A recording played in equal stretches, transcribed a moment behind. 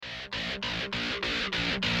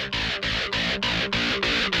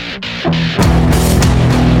Welcome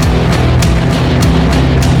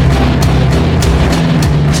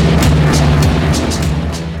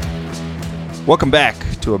back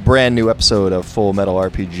to a brand new episode of Full Metal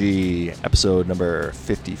RPG, episode number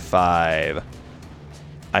 55.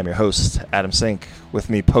 I'm your host, Adam Sink. With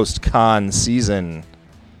me post-con season,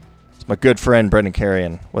 it's my good friend, Brendan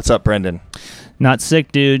Carrion. What's up, Brendan? Not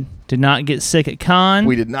sick, dude. Did not get sick at con.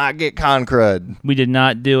 We did not get con crud. We did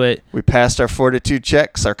not do it. We passed our fortitude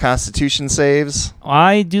checks, our constitution saves.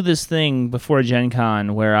 I do this thing before Gen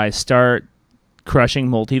Con where I start crushing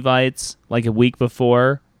multivites like a week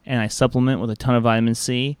before, and I supplement with a ton of vitamin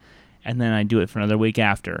C, and then I do it for another week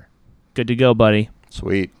after. Good to go, buddy.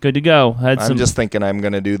 Sweet. Good to go. I'm just thinking I'm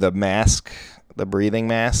going to do the mask, the breathing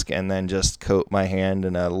mask, and then just coat my hand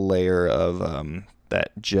in a layer of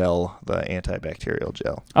that gel, the antibacterial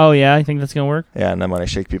gel. Oh, yeah? I think that's going to work? Yeah, and then when I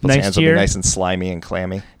shake people's hands, it'll be nice and slimy and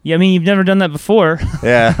clammy. Yeah, I mean, you've never done that before.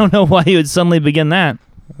 Yeah. I don't know why you would suddenly begin that.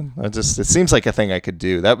 It seems like a thing I could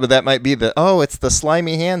do. That might be it's the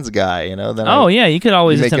slimy hands guy, you know. Then you could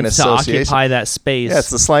always attempt to association. occupy that space. Yeah,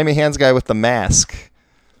 it's the slimy hands guy with the mask.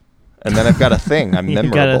 And then I've got a thing. I'm memorable.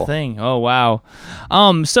 You've got a thing. Oh, wow.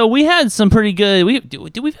 So we had some pretty good...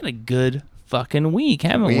 We've had a good fucking week,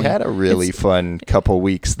 haven't we? We had a really fun couple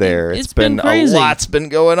weeks there. It's been crazy. A lot's been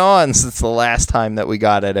going on since the last time that we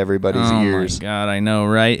got at everybody's ears. Oh my God, I know,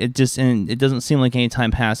 right? It doesn't seem like any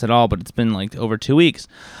time passed at all, but it's been like over 2 weeks.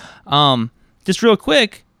 Just real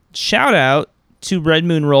quick, shout out to Red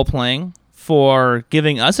Moon Roleplaying for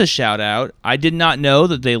giving us a shout out. I did not know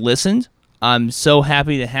that they listened. I'm so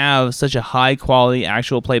happy to have such a high quality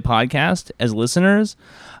actual play podcast as listeners.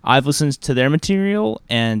 I've listened to their material,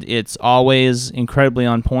 and it's always incredibly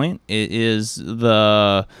on point. It is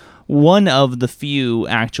one of the few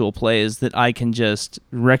actual plays that I can just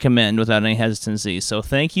recommend without any hesitancy. So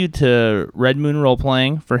thank you to Red Moon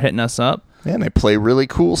Roleplaying for hitting us up. Yeah, and they play really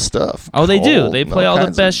cool stuff. Oh, they do. They play all the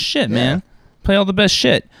best shit, man. Play all the best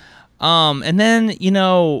shit. And then,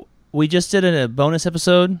 we just did a bonus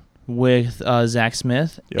episode with Zach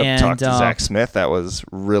Smith. Yep, and talked to Zach Smith. That was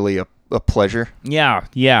really a pleasure.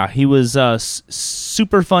 Yeah. He was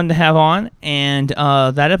super fun to have on, and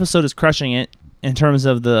that episode is crushing it in terms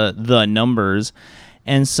of the numbers.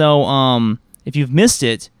 And so if you've missed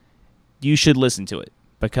it, you should listen to it,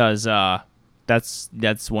 because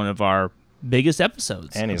that's one of our biggest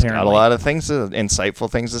episodes. And he's got a lot of insightful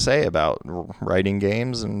things to say about writing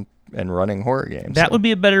games and running horror games. That would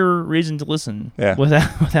be a better reason to listen. Yeah.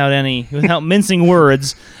 Without mincing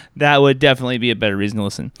words, that would definitely be a better reason to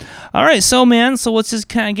listen. All right, so let's just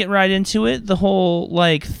kind of get right into it. The whole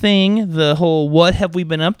the whole what have we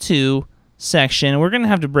been up to section. We're gonna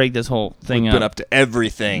have to break this whole thing up. We've been up to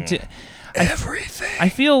everything. Everything. I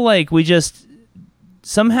feel like we just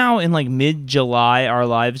somehow in mid-July, our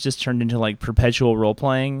lives just turned into perpetual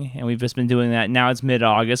role-playing, and we've just been doing that. Now it's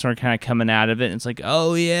mid-August, and we're kind of coming out of it, and it's like,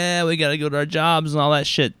 oh yeah, we gotta go to our jobs and all that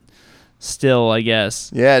shit still, I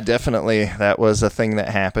guess. Yeah, definitely. That was a thing that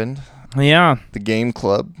happened. Yeah. The game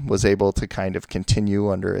club was able to kind of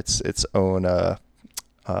continue under its own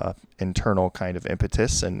internal kind of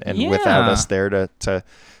impetus, and without us there to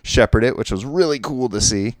shepherd it, which was really cool to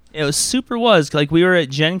see. It was we were at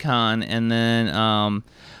Gen Con, and then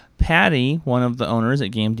Patty, one of the owners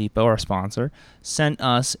at Game Depot, our sponsor, sent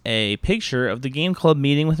us a picture of the game club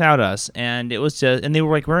meeting without us, and it was and they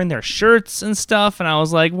were wearing their shirts and stuff, and I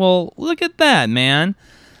was like, well, look at that, man,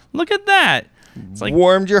 look at that. It's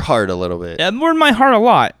warmed your heart a little bit. It warmed my heart a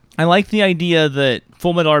lot. I like the idea that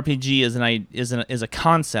Full Metal RPG is a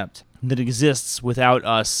concept that exists without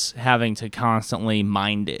us having to constantly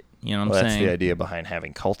mind it. You know what I'm saying? That's the idea behind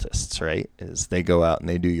having cultists, right? Is they go out and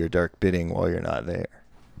they do your dark bidding while you're not there.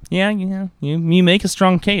 Yeah, you make a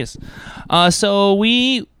strong case. So what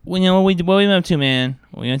we went up to, man?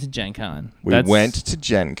 We went to Gen Con. We went to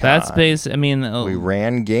Gen Con. That's we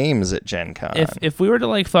ran games at Gen Con. If we were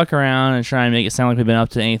to fuck around and try and make it sound like we've been up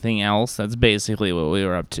to anything else, that's basically what we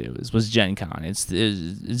were up to. Was Gen Con.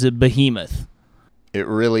 It's a behemoth. It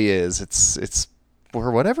really is. It's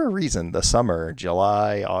for whatever reason, the summer,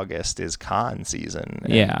 July, August is con season.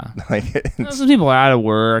 Yeah. Some people are out of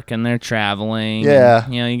work and they're traveling. Yeah.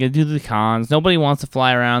 And, you got to do the cons. Nobody wants to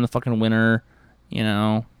fly around the fucking winter,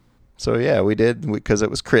 So, yeah, we did because it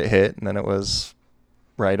was Crit Hit, and then it was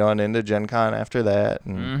right on into Gen Con after that.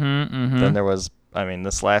 And then there was,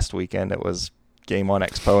 this last weekend, it was Game On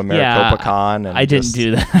Expo and Maricopa Con. And I didn't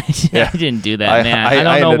do that. I didn't do that, man.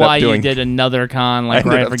 I don't know why you did another con right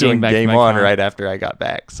after getting back Game to my On con. right after I got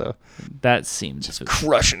back. So that seemed just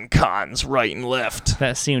crushing cons right and left.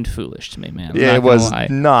 That seemed foolish to me, man. Yeah, it was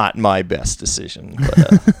not my best decision,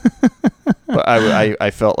 but But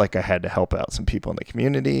I felt like I had to help out some people in the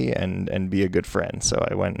community and be a good friend. So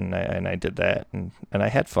I went and I did that, and I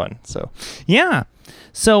had fun. So Yeah.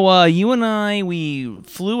 So you and I, we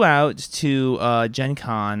flew out to Gen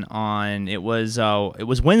Con on, it was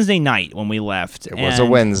Wednesday night when we left. it was a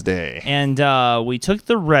Wednesday. And we took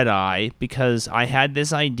the red eye because I had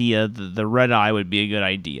this idea that the red eye would be a good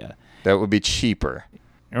idea. That would be cheaper.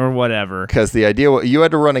 Or whatever. Because the idea, you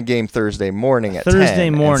had to run a game Thursday morning at 10. Thursday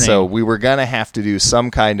morning. And so we were going to have to do some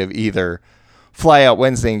kind of either fly out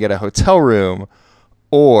Wednesday and get a hotel room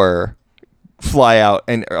or fly out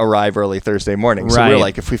and arrive early Thursday morning. So Right. we're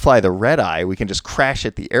like, if we fly the red eye, we can just crash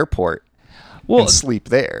at the airport and sleep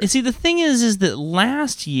there. See, the thing is that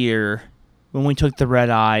last year when we took the red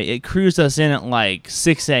eye, it cruised us in at like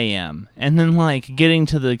 6 a.m. And then like getting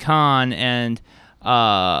to the con and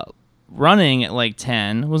running at like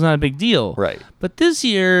 10 was not a big deal. Right. But this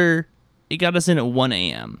year, it got us in at 1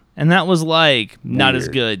 a.m. And that was like not as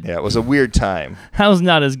Weird. good. Yeah, it was a weird time. That was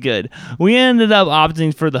not as good. We ended up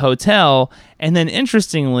opting for the hotel. And then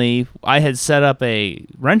interestingly, I had set up a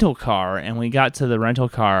rental car and we got to the rental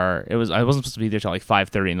car. I wasn't supposed to be there till like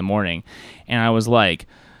 5:30 in the morning. And I was like,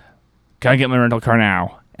 can I get my rental car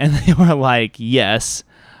now? And they were like, yes.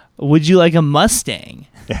 Would you like a Mustang?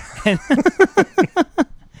 And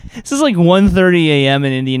this is like 1:30 a.m.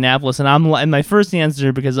 in Indianapolis, and my first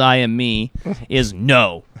answer, because I am me, is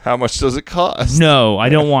no. How much does it cost? No, I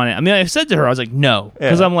don't want it. I mean, I said to her, I was like, no,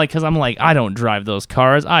 because Yeah. I'm like, I don't drive those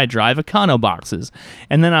cars. I drive Econo boxes.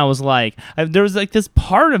 And then I was like, there was like this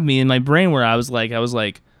part of me in my brain where I was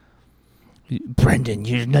like, Brendan,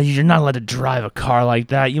 you're not allowed to drive a car like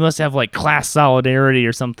that. You must have like class solidarity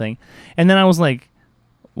or something. And then I was like,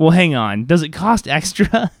 well, hang on. Does it cost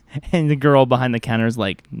extra? And the girl behind the counter is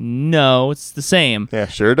like, no, it's the same. Yeah,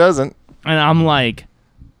 sure doesn't. And I'm like,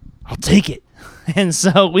 I'll take it. And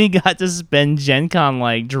so we got to spend Gen Con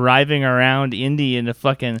like driving around Indy in a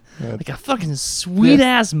fucking sweet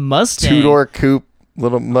ass Mustang. 2-door coupe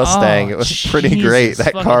little Mustang. Oh, It was pretty great. Jesus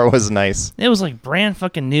That car was nice. It was like brand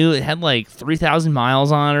fucking new. It had like 3,000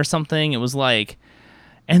 miles on it or something. It was like,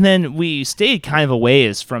 and then we stayed kind of a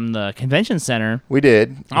ways from the convention center. We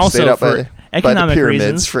did. We Also stayed up for by economic the pyramids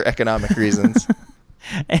reasons. for economic reasons.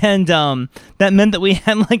 And that meant that we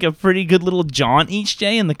had like a pretty good little jaunt each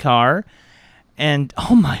day in the car. And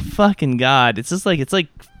oh my fucking God, it's like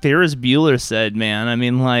Ferris Bueller said, man. I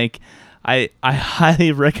mean, like, I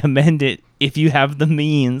highly recommend it if you have the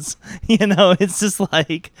means. You know, it's just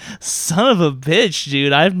like, son of a bitch,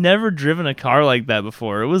 dude. I've never driven a car like that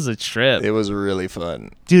before. It was a trip. It was really fun.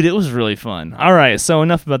 Dude, it was really fun. All right, so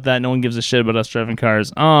enough about that. No one gives a shit about us driving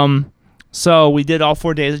cars. So we did all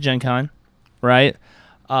 4 days of Gen Con, right?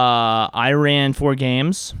 I ran 4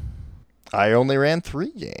 games. I only ran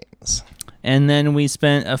 3 games. And then we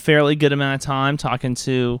spent a fairly good amount of time talking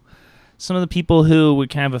to some of the people who we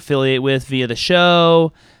kind of affiliate with via the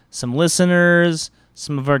show, some listeners,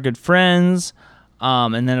 some of our good friends,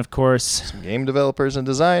 and then of course Some game developers and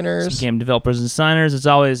designers. some game developers and designers.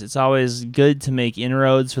 It's always good to make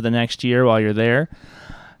inroads for the next year while you're there,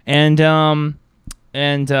 and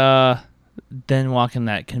then walking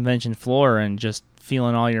that convention floor and just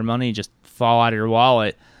feeling all your money just fall out of your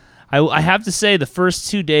wallet. I have to say the first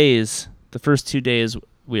 2 days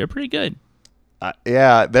we were pretty good.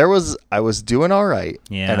 Yeah, I was doing all right.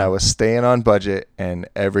 Yeah. And I was staying on budget and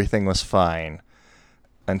everything was fine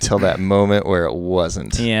until that moment where it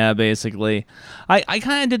wasn't. Yeah, basically. I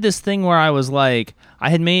kind of did this thing where I was like, I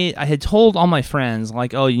had told all my friends,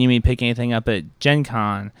 like, oh, you need me to pick anything up at Gen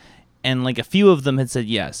Con? And like a few of them had said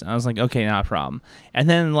yes. And I was like, okay, not a problem. And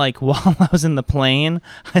then like while I was in the plane,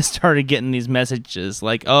 I started getting these messages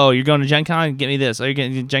like, oh, you're going to Gen Con? Get me this. Oh, you're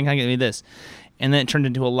going to Gen Con? Get me this. And then it turned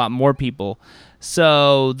into a lot more people.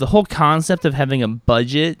 So the whole concept of having a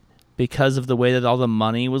budget because of the way that all the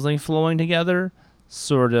money was like flowing together,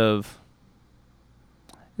 sort of,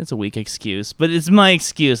 it's a weak excuse, but it's my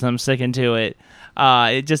excuse and I'm sticking to it.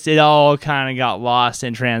 It all kind of got lost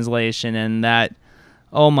in translation, and that,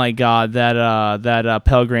 oh my God, that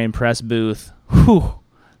Pelgrane Press booth, whew,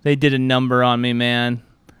 they did a number on me, man.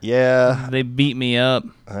 Yeah. They beat me up.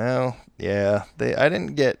 Well, yeah.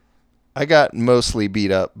 I got mostly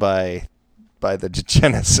beat up by the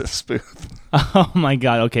Genesis booth. Oh my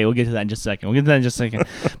God. Okay, we'll get to that in just a second.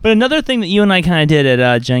 But another thing that you and I kind of did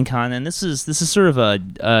at Gen Con, and this is sort of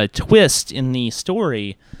a twist in the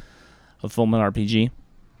story of Fullmetal RPG,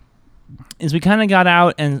 is we kind of got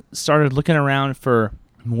out and started looking around for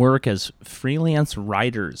work as freelance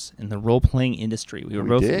writers in the role-playing industry.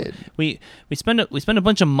 We spent a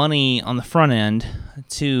bunch of money on the front end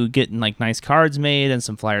to get like nice cards made and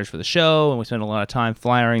some flyers for the show, and we spent a lot of time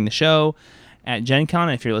flyering the show. at Gen Con.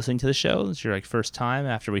 If you're listening to the show, it's your first time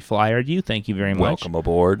after we flyered you. Thank you very much. Welcome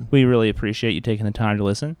aboard. We really appreciate you taking the time to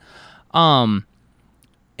listen.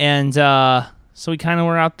 So we kind of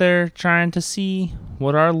were out there trying to see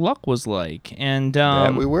what our luck was like. And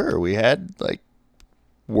yeah, we were. We had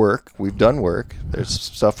work. We've done work. There's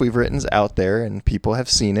stuff we've written out there, and people have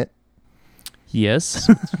seen it. Yes.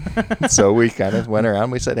 So we kind of went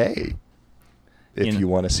around. We said, hey, if you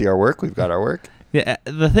want to see our work, we've got our work. Yeah,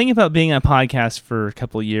 the thing about being on a podcast for a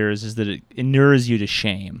couple of years is that it inures you to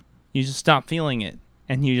shame. You just stop feeling it,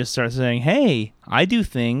 and you just start saying, hey, I do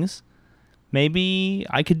things. Maybe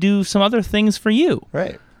I could do some other things for you.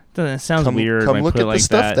 Right. It sounds weird. Come look at the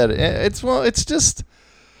stuff that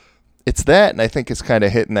it's that, and I think it's kind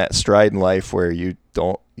of hitting that stride in life where you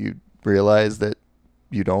realize that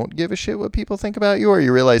you don't give a shit what people think about you, or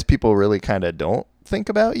you realize people really kind of don't think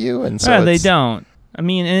about you, and so they don't. I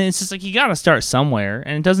mean, and it's just you got to start somewhere,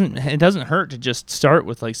 and it doesn't hurt to just start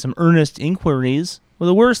with some earnest inquiries. Well,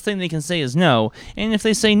 the worst thing they can say is no, and if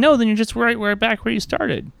they say no, then you're just right back where you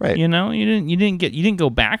started. Right. You didn't go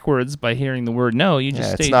backwards by hearing the word no. You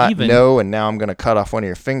just stayed it's not even. No, and now I'm going to cut off one of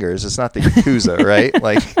your fingers. It's not the Yakuza, right?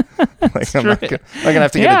 I'm not going to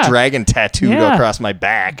have to get a dragon tattooed across my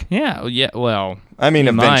back. Yeah. Well. I mean,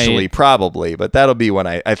 eventually, probably, but that'll be when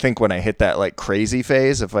I think when I hit that crazy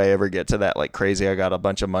phase. If I ever get to that crazy, I got a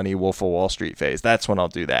bunch of money, Wolf of Wall Street phase. That's when I'll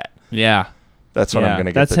do that. Yeah. That's when I'm going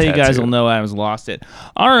to get That's how you guys will know Adam's lost it.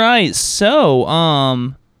 All right.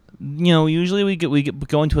 So, usually we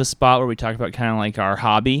go into a spot where we talk about kind of our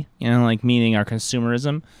hobby, meaning our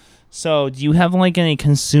consumerism. So, do you have any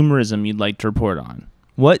consumerism you'd like to report on?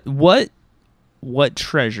 What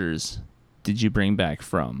treasures did you bring back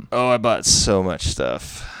from? Oh, I bought so much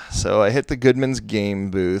stuff. So I hit the Goodman's Game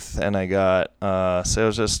booth, and I got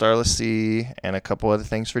Sales of Starless Sea and a couple other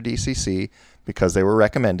things for DCC because they were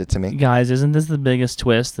recommended to me. Guys, isn't this the biggest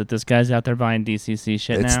twist that this guy's out there buying DCC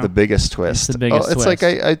shit now? It's the biggest twist. It's the biggest twist.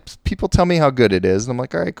 It's I people tell me how good it is, and I'm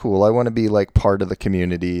like, all right, cool. I want to be part of the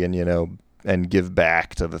community and and give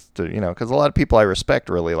back to because a lot of people I respect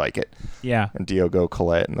really like it. Yeah. And Diogo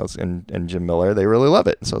Colette and those and Jim Miller, they really love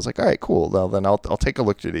it. And so I was like, all right, cool. Well, then I'll take a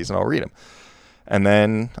look through these and I'll read them. And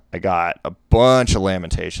then I got a bunch of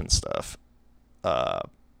Lamentation stuff.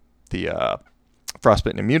 The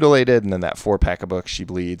Frostbitten and Mutilated, and then that 4-pack of books, She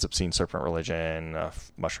Bleeds, Obscene Serpent Religion,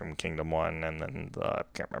 Mushroom Kingdom one, and then I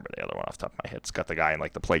can't remember the other one off the top of my head. It's got the guy in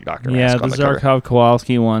the Plague Doctor mask on the cover. Zarkov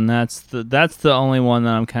Kowalski one. That's the only one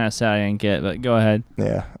that I'm kind of sad I didn't get, but go ahead.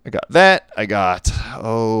 Yeah, I got that. I got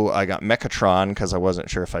Mechatron because I wasn't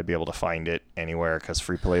sure if I'd be able to find it anywhere because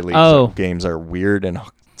free play leagues games are weird and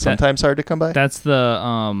sometimes hard to come by. That's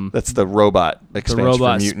the robot expansion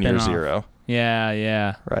for Mutant Year spin-off. Zero.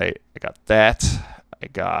 Yeah. Right. I got that. I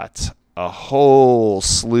got a whole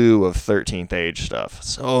slew of 13th Age stuff.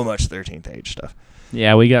 So much 13th Age stuff.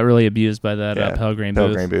 Yeah, we got really abused by that Pelgrane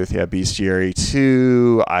booth. Yeah, Bestiary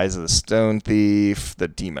 2, Eyes of the Stone Thief, the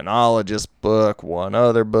Demonologist book, one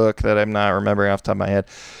other book that I'm not remembering off the top of my head.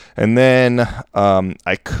 And then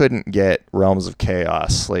I couldn't get Realms of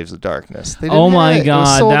Chaos, Slaves of Darkness. Oh my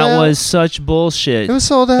God, that was such bullshit. It was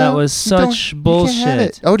sold out. That was such bullshit. You can't have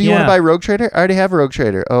it. Oh, do you want to buy Rogue Trader? I already have Rogue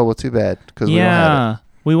Trader. Oh, well, too bad because we don't have it.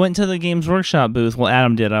 We went to the Games Workshop booth. Well,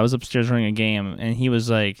 Adam did. I was upstairs running a game, and he was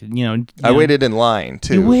like, I waited in line,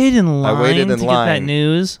 too. You waited in line I waited in to line get that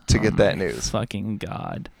news? To get that news. Fucking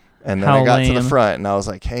God. And then I got to the front, and I was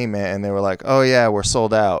like, hey, man. And they were like, oh, yeah, we're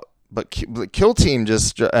sold out. But Kill Team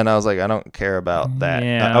and I was like, I don't care about that.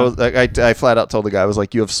 Yeah. I flat out told the guy, I was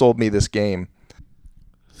like, you have sold me this game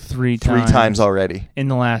three times already in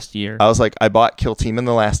the last year. I was like, I bought Kill Team in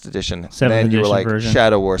the last edition. And then you were like, version.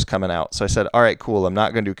 Shadow War's coming out. So I said, all right, cool. I'm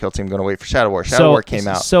not going to do Kill Team. I'm going to wait for Shadow War. Shadow War came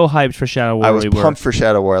out. So hyped for Shadow War. I was pumped for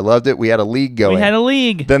Shadow War. I loved it. We had a league going. We had a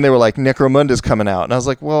league. Then they were like, Necromunda's coming out. And I was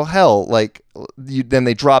like, well, hell, then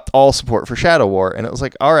they dropped all support for Shadow War. And it was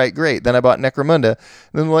like, all right, great. Then I bought Necromunda. And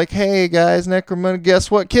then they're like, hey, guys, Necromunda,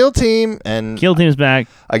 guess what? Kill Team. And Kill Team's back.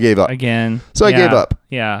 I gave up. Again. So I gave up.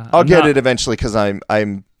 Yeah. I'll get it eventually because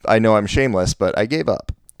I know I'm shameless, but I gave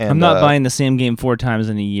up. And, I'm not buying the same game 4 times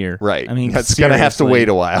in a year. Right. I mean, that's going to have to wait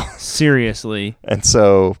a while. Seriously. And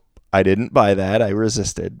so I didn't buy that. I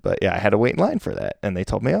resisted. But yeah, I had to wait in line for that. And they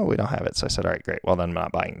told me, oh, we don't have it. So I said, all right, great. Well, then I'm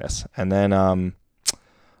not buying this. And then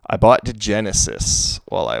I bought the Genesis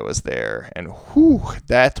while I was there. And whew,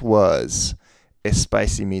 that was a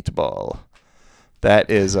spicy meatball.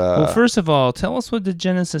 That is well, first of all, tell us what the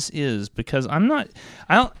Genesis is, because I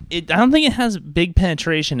don't think it has big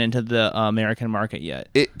penetration into the American market yet.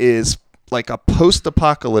 It is like a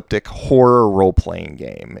post-apocalyptic horror role-playing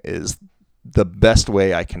game is the best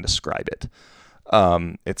way I can describe it.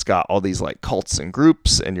 It's got all these like cults and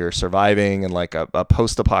groups, and you're surviving in like a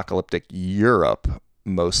post-apocalyptic Europe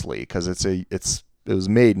mostly, because it was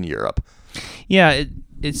made in Europe. Yeah,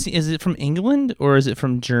 is it from England or is it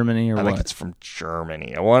from Germany or what? I think it's from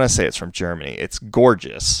Germany. I want to say it's from Germany. It's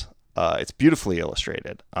gorgeous. It's beautifully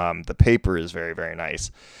illustrated. The paper is very, very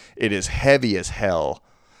nice. It is heavy as hell.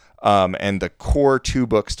 And the core 2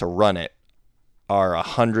 books to run it are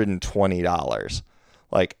 $120.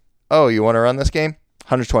 Like, oh, you want to run this game?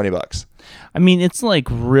 $120. I mean, it's like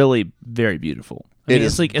really very beautiful. I mean,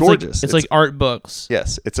 it's like gorgeous. It's like art books.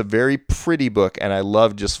 Yes, it's a very pretty book, and I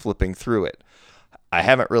love just flipping through it. I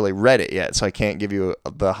haven't really read it yet, so I can't give you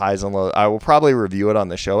the highs and lows. I will probably review it on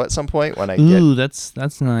the show at some point when I get. Ooh, that's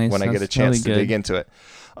nice. When I get a chance to dig into it.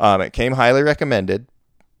 It came highly recommended.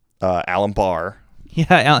 Alan Barr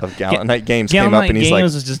of Gallant Knight Games came up and he's like,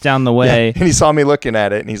 was just down the way, and he saw me looking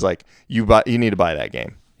at it and he's like, you need to buy that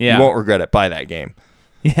game. Yeah, you won't regret it. Buy that game.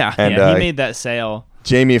 Yeah, and he made that sale.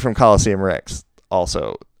 Jamie from Coliseum Rex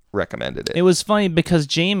also recommended it. It was funny because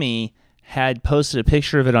Jamie had posted a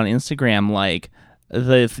picture of it on Instagram like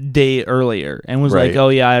the day earlier and was like, oh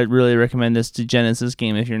yeah, I really recommend this to Genesis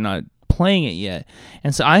game if you're not playing it yet.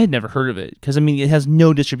 And so I had never heard of it because, I mean, it has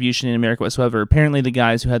no distribution in America whatsoever. Apparently the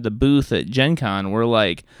guys who had the booth at Gen Con were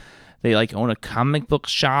like, they like own a comic book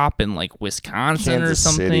shop in like Wisconsin or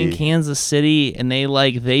something, Kansas City, and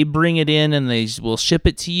they bring it in and they will ship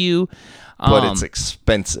it to you. But it's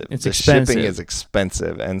expensive. Shipping is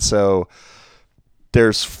expensive. And so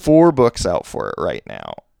there's 4 books out for it right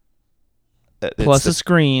now. Plus a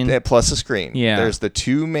screen. Yeah. There's the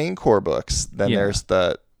 2 main core books. Then there's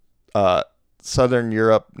the Southern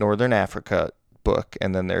Europe, Northern Africa book.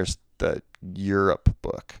 And then there's the Europe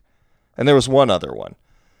book. And there was one other one.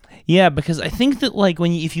 Yeah, because I think that like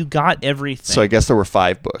if you got everything. So I guess there were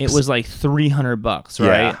 5 books. It was like $300,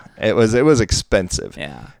 right? Yeah, it was expensive.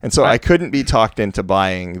 Yeah. And so I couldn't be talked into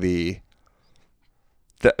buying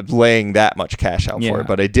laying that much cash out for it,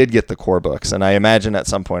 but I did get the core books, and I imagine at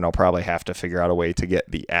some point I'll probably have to figure out a way to get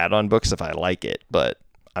the add-on books if I like it, but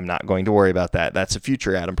I'm not going to worry about that. That's a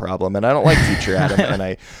future Adam problem, and I don't like future Adam, and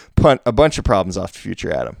I punt a bunch of problems off to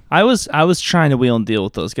future Adam. I was trying to wheel and deal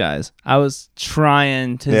with those guys. I was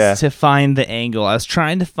trying to find the angle. I was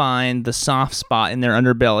trying to find the soft spot in their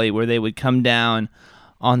underbelly where they would come down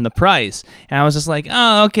on the price. And I was just like,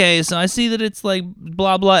 oh, okay, so I see that it's like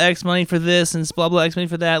blah blah X money for this and blah blah X money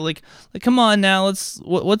for that. Like come on now,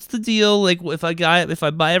 what's the deal? Like if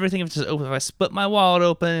I buy everything, if I split my wallet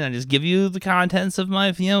open and I just give you the contents of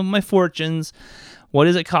my my fortunes, what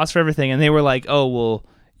does it cost for everything? And they were like, oh well,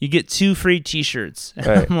 you get 2 free T-shirts. And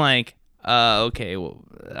I'm like, okay, well,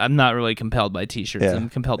 I'm not really compelled by T-shirts. I'm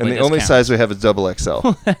compelled by discounts. And the only size we have is XXL.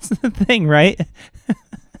 Well, that's the thing, right?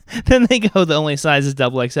 Then they go, the only size is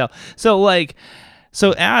XXL.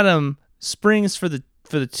 So Adam springs for the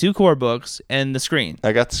 2 core books and the screen.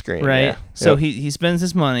 I got the screen, right? Yeah. So he spends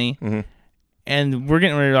his money, and we're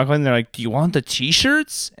getting ready to talk, and they're like, "Do you want the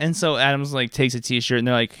T-shirts?" And so Adam's like takes a T-shirt, and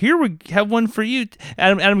they're like, "Here, we have one for you."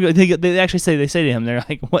 Adam they actually say to him, they're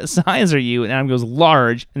like, "What size are you?" And Adam goes,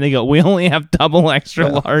 "Large," and they go, "We only have double extra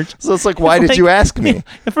large." So it's like, why did you ask me?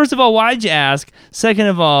 First of all, why'd you ask? Second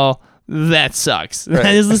of all, that sucks. Right.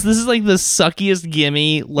 This is like the suckiest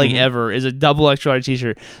gimme ever, is a double extra large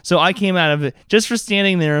T-shirt. So I came out of it just for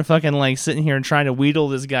standing there and fucking like sitting here and trying to wheedle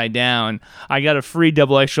this guy down. I got a free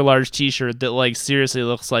double extra large T-shirt that like seriously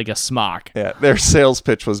looks like a smock. Yeah, their sales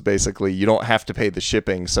pitch was basically, you don't have to pay the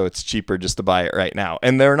shipping, so it's cheaper just to buy it right now.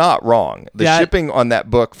 And they're not wrong. The shipping on that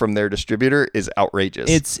book from their distributor is outrageous.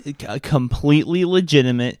 It's completely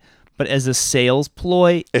legitimate. But as a sales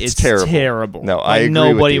ploy, it's terrible. No, I agree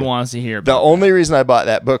nobody with you. wants to hear about The only reason I bought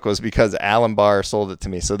that book was because Alan Barr sold it to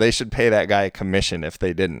me, so they should pay that guy a commission if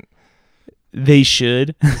they didn't. They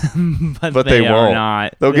should, but they won't.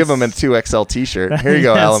 Not. They'll give him a 2XL T-shirt. Here you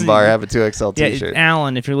go, Alan Barr. Have a 2XL T-shirt.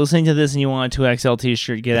 Alan, if you're listening to this and you want a 2XL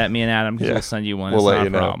T-shirt, get at me and Adam because we'll send you one. We'll let you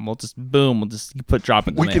know. Problem. We'll just drop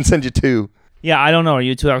it. We can send you 2. Yeah, I don't know. Are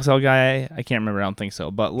you a 2XL guy? I can't remember. I don't think so.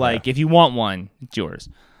 But if you want one, it's yours.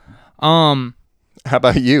 How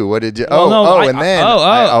about you? What did you?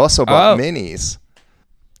 I also bought minis.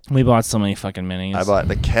 We bought so many fucking minis. I bought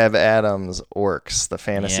the Kev Adams orcs, the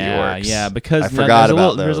fantasy orcs. Yeah, because I forgot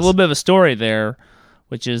about those. There's a little bit of a story there,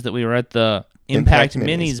 which is that we were at the Impact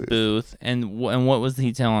Minis booth, and what was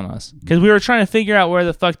he telling us? Because we were trying to figure out where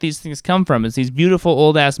the fuck these things come from. It's these beautiful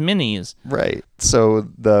old ass minis. Right. So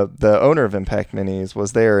the owner of Impact Minis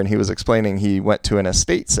was there, and he was explaining he went to an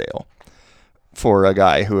estate sale for a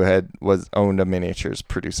guy who owned a miniatures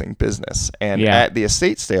producing business, and at the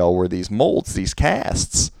estate sale were these molds, these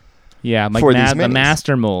casts Yeah, like for these the minis.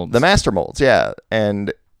 master molds. The master molds, yeah.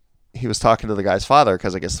 And he was talking to the guy's father,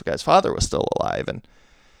 because I guess the guy's father was still alive, and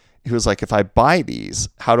he was like, if I buy these,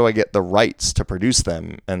 how do I get the rights to produce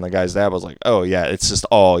them? And the guy's dad was like, oh yeah, it's just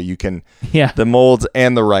all you can, the molds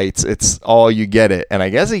and the rights, it's all you get it. And I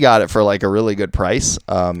guess he got it for like a really good price.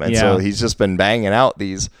 And so he's just been banging out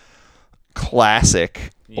these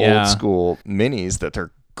classic old school minis that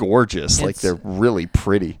are gorgeous. Like they're really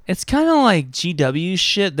pretty. It's kind of like GW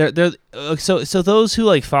shit. They're so those who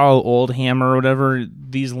like follow Old Hammer or whatever,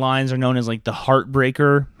 these lines are known as like the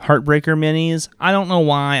Heartbreaker minis. I don't know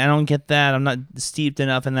why. I don't get that. I'm not steeped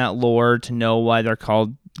enough in that lore to know why they're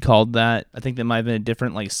called that. I think that might have been a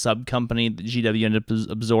different like sub company that GW ended up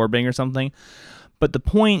absorbing or something. But the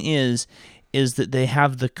point is that they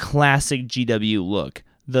have the classic GW look.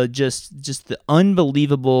 The just the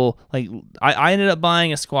unbelievable, like I ended up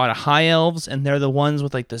buying a squad of high elves, and they're the ones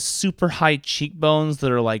with like the super high cheekbones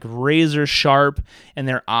that are like razor sharp, and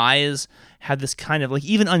their eyes have this kind of like,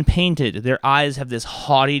 even unpainted, their eyes have this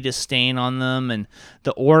haughty disdain on them, and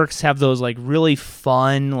the orcs have those like really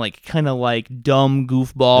fun, like kind of like dumb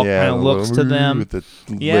goofball kind of looks to them with the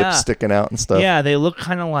lips sticking out and stuff. Yeah, they look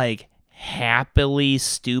kind of like happily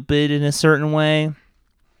stupid in a certain way.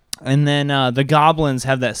 And then the goblins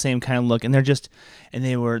have that same kind of look, and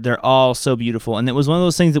they're all so beautiful. And it was one of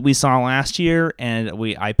those things that we saw last year, and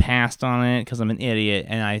I passed on it because I'm an idiot,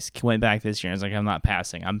 and I went back this year and I was like, I'm not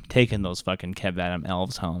passing. I'm taking those fucking Kev Adam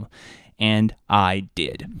elves home, and I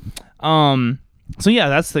did. So yeah,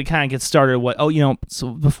 that's the kind of get started.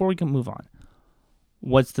 So before we can move on,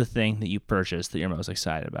 what's the thing that you purchased that you're most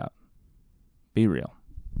excited about? Be real.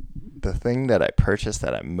 The thing that I purchased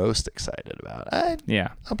that I'm most excited about, I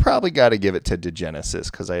probably got to give it to Degenesis,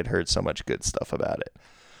 because I had heard so much good stuff about it.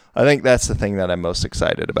 I think that's the thing that I'm most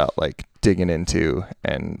excited about, like digging into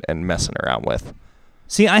and messing around with.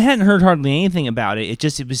 See, I hadn't heard hardly anything about it.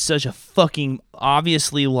 It was such a fucking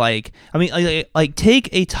obviously like take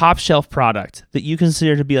a top shelf product that you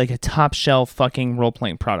consider to be like a top shelf fucking role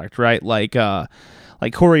playing product, right? Like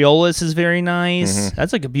Coriolis is very nice. Mm-hmm.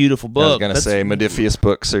 That's like a beautiful book. I was going to say Modiphius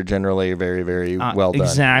books are generally very, very well done.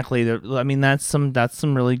 Exactly. That's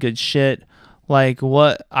some really good shit. Like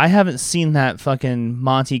what? I haven't seen that fucking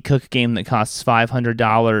Monty Cook game that costs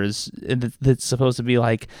 $500. That's supposed to be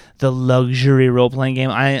like the luxury role playing game.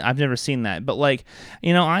 I've never seen that. But like,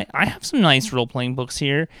 I have some nice role playing books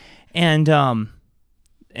here, and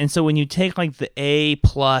so when you take like the A+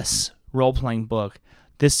 role playing book,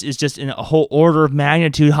 this is just in a whole order of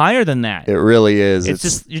magnitude higher than that. It really is.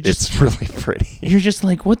 It's really pretty. You're just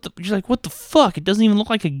like, what the fuck? It doesn't even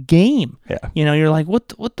look like a game. Yeah. You're like,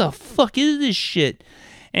 what the fuck is this shit?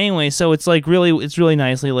 Anyway, so it's like it's really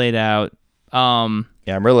nicely laid out. Yeah, I'm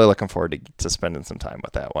really looking forward to spending some time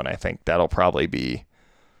with that one. I think that'll probably be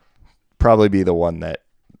the one that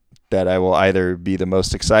I will either be the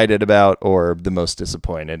most excited about or the most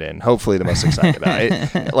disappointed in. Hopefully the most excited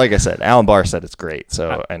about. Like I said, Alan Barr said it's great,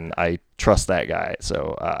 and I trust that guy,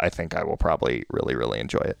 so I think I will probably really, really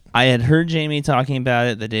enjoy it. I had heard Jamie talking about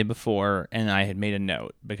it the day before, and I had made a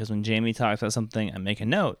note, because when Jamie talks about something, I make a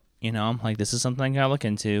note. I'm like, this is something I gotta look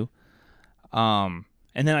into. And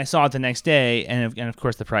then I saw it the next day, and of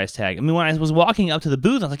course the price tag. I mean, when I was walking up to the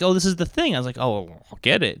booth, I was like, oh, this is the thing. I was like, oh, I'll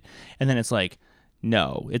get it. And then it's like,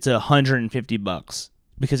 no, it's $150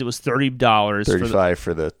 because it was $30. $35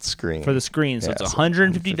 for the screen. For the screen, so it's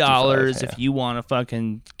 $150 if you want to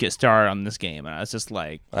fucking get started on this game. And I was just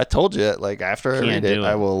like, I told you, like after I read it,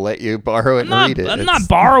 I will let you borrow it and read it. I'm not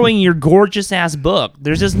borrowing your gorgeous ass book.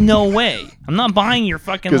 There's just no way. I'm not buying your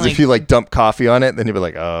fucking. Because if you like dump coffee on it, then you'll be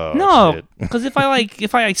like, oh no. Because if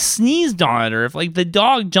I sneezed on it, or if like the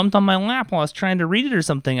dog jumped on my lap while I was trying to read it or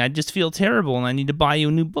something, I'd just feel terrible, and I need to buy you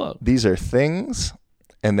a new book. These are things,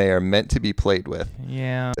 and they are meant to be played with.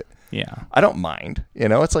 Yeah. I don't mind.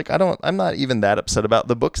 It's like I'm not even that upset about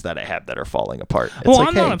the books that I have that are falling apart. It's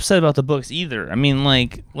I'm not upset about the books either. I mean,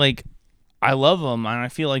 like I love them, and I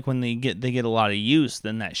feel like when they get a lot of use,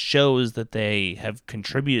 then that shows that they have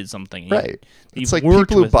contributed something. Right. It's like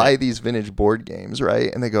people who buy these vintage board games,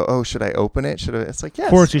 right? And they go, "Oh, should I open it? Should I?" It's like, yes,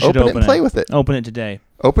 of course you should open it and play with it. Open it today.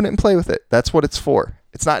 Open it and play with it. That's what it's for.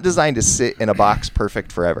 It's not designed to sit in a box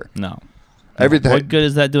perfect forever. No. Everything. What good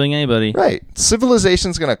is that doing anybody? Right.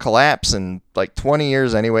 Civilization's going to collapse in like 20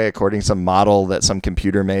 years anyway, according to some model that some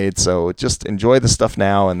computer made. So just enjoy the stuff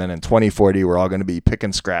now, and then in 2040, we're all going to be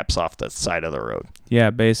picking scraps off the side of the road.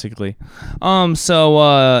 Yeah, basically.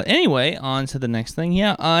 So anyway, on to the next thing.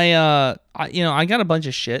 Yeah, I got a bunch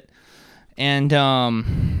of shit, and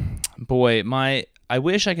boy, I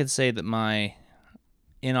wish I could say that my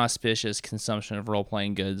inauspicious consumption of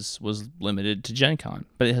role-playing goods was limited to Gen Con,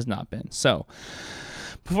 but it has not been. So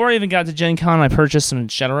before I even got to Gen Con, I purchased some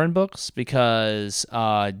Shadowrun books because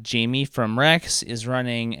Jamie from Rex is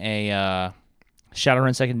running a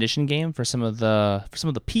Shadowrun second edition game for some of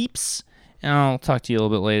the peeps, and I'll talk to you a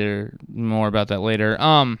little bit more about that later.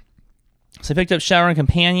 So I picked up Shadowrun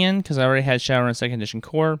Companion because I already had Shadowrun second edition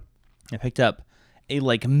core. I picked up a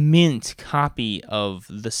mint copy of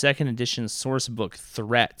the second edition source book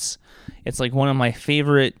Threats. It's like one of my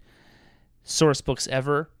favorite source books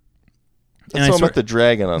ever. That's the one with the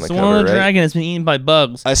dragon on the cover, right? The one with the right? dragon has been eaten by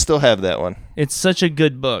bugs. I still have that one. It's such a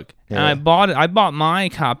good book. Yeah. And I bought my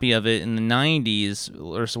copy of it in the 90s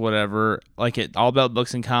or so whatever, like at All About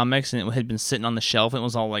Books and Comics, and it had been sitting on the shelf. It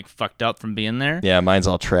was all like fucked up from being there. Yeah, mine's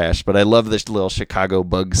all trashed, but I love this little Chicago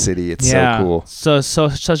bug city. It's so cool. So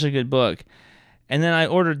such a good book. And then I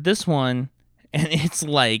ordered this one, and it's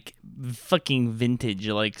like fucking vintage.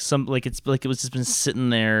 It was just been sitting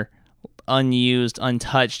there unused,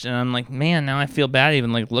 untouched, and I'm like, man, now I feel bad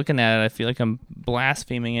even like looking at it. I feel like I'm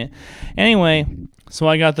blaspheming it. Anyway, so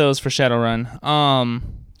I got those for Shadowrun.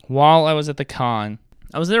 While I was at the con,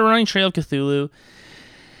 I was there running Trail of Cthulhu,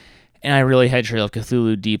 and I really had Trail of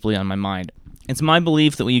Cthulhu deeply on my mind. It's my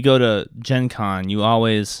belief that when you go to Gen Con, you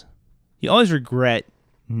always regret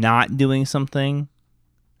not doing something.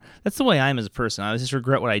 That's the way I am as a person. I always just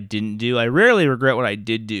regret what I didn't do. I rarely regret what I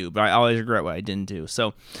did do, but I always regret what I didn't do.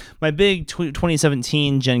 So my big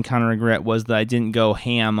 2017 Gen Con regret was that I didn't go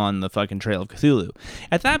ham on the fucking Trail of Cthulhu.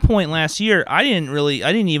 At that point last year, I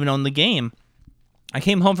didn't even own the game. I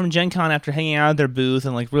came home from Gen Con after hanging out at their booth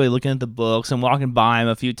and like really looking at the books and walking by them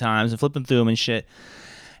a few times and flipping through them and shit.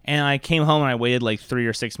 And I came home and I waited like 3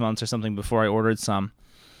 or 6 months or something before I ordered some.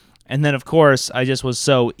 And then, of course, I just was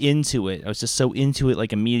so into it. I was just so into it,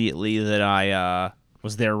 like, immediately that I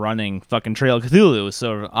was there running fucking Trail of Cthulhu. It was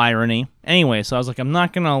sort of irony. Anyway, so I was like, I'm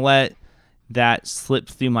not going to let that slip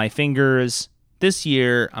through my fingers. This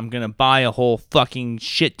year, I'm going to buy a whole fucking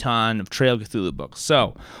shit ton of Trail of Cthulhu books.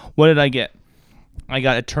 So, what did I get? I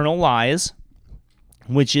got Eternal Lies,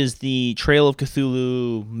 which is the Trail of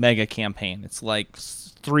Cthulhu mega campaign. It's like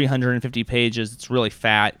 350 pages. It's really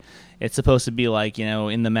fat. It's supposed to be like,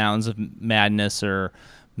 In the Mountains of Madness or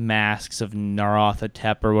Masks of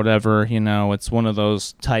Nyarlathotep or whatever. It's one of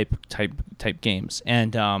those type games.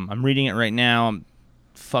 And I'm reading it right now. I'm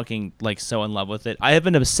fucking like so in love with it. I have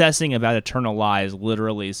been obsessing about Eternal Lies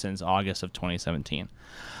literally since August of 2017.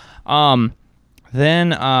 Then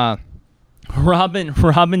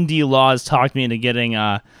Robin D. Laws talked me into getting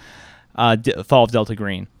Fall of Delta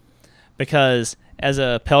Green because as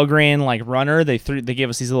a Pelgrane like runner, they gave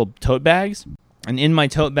us these little tote bags, and in my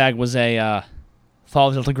tote bag was a Fall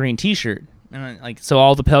of Delta Green T-shirt, and so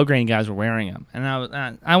all the Pelgrane guys were wearing them,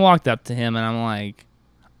 and I walked up to him and I'm like,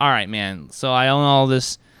 all right, man, so I own all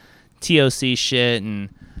this TOC shit, and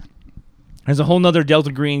there's a whole nother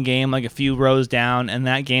Delta Green game like a few rows down, and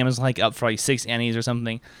that game is like up for like 6 ennies or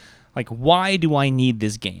something. Like, why do I need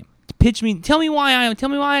this game? Tell me why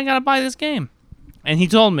I gotta buy this game. And he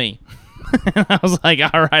told me. And I was like,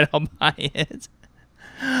 all right, I'll buy it.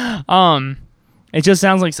 It just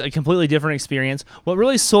sounds like a completely different experience. What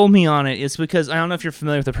really sold me on it is because, I don't know if you're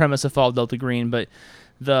familiar with the premise of Fall of Delta Green, but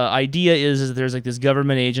the idea is that there's like this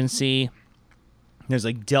government agency, there's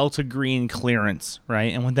like Delta Green clearance,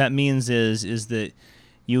 right? And what that means is that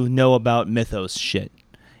you know about mythos shit.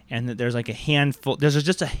 And that there's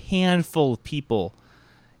just a handful of people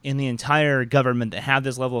in the entire government that have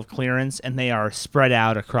this level of clearance, and they are spread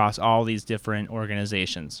out across all these different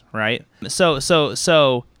organizations, right?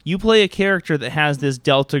 So you play a character that has this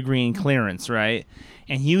Delta Green clearance, right?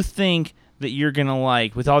 And you think that you're going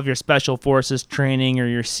to, with all of your special forces training or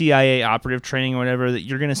your CIA operative training or whatever, that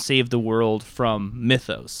you're going to save the world from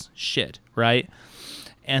mythos shit, right?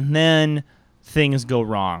 And then things go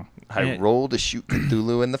wrong. I roll to shoot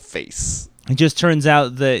Cthulhu in the face. It just turns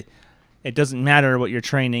out that it doesn't matter what your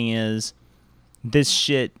training is. This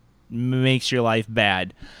shit makes your life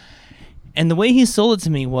bad. And the way he sold it to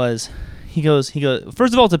me was, he goes.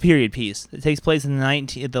 First of all, it's a period piece. It takes place in the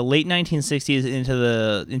late 1960s into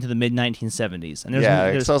the mid 1970s. And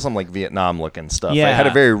I saw some like Vietnam looking stuff. Yeah. It had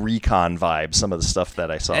a very recon vibe. Some of the stuff that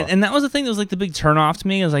I saw, and that was the thing that was like the big turnoff to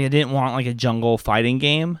me. Is like I didn't want like a jungle fighting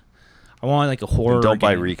game. I wanted like a horror. And don't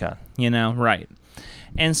buy game, recon. Right?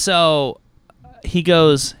 And so he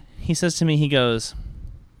says to me,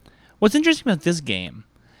 what's interesting about this game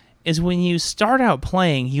is when you start out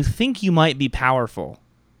playing, you think you might be powerful,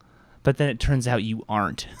 but then it turns out you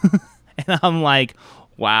aren't. And I'm like,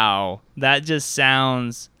 wow, that just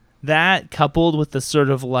sounds, that coupled with the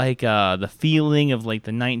sort of like the feeling of like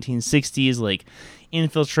the 1960s, like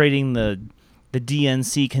infiltrating the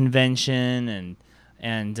DNC convention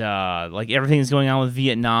and like everything's going on with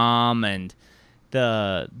Vietnam and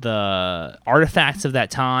the artifacts of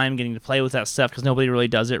that time, getting to play with that stuff because nobody really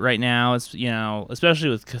does it right now. It's especially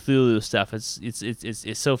with Cthulhu stuff. It's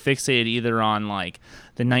so fixated either on like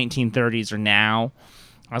the 1930s or now.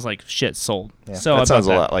 I was like, shit, sold. Yeah, so that sounds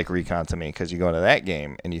a lot like Recon to me because you go into that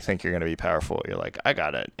game and you think you're going to be powerful. You're like, I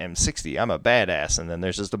got an M60. I'm a badass. And then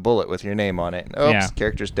there's just a bullet with your name on it. Oops,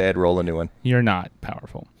 character's dead. Roll a new one. You're not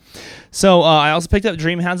powerful. So I also picked up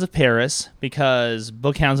Dreamhounds of Paris because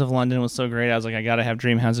Bookhounds of London was so great. I was like, I got to have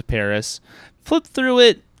Dreamhounds of Paris. Flipped through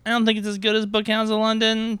it. I don't think it's as good as Bookhounds of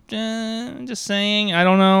London. Just saying. I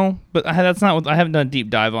don't know. But I haven't done a deep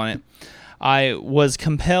dive on it. I was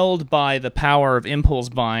compelled by the power of impulse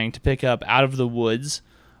buying to pick up Out of the Woods,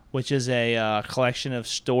 which is a collection of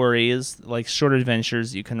stories, like short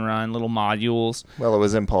adventures you can run, little modules. Well, it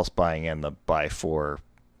was impulse buying and the buy 3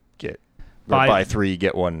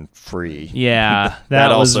 get 1 free. Yeah,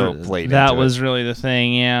 that also played into it. That was really the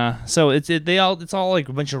thing. Yeah, so it's all like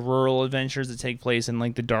a bunch of rural adventures that take place in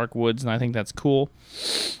like the dark woods, and I think that's cool.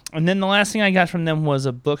 And then the last thing I got from them was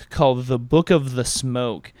a book called The Book of the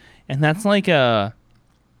Smoke. And that's like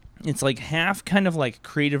it's like half kind of like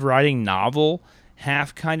creative writing novel,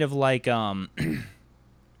 half kind of like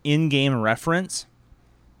in-game reference,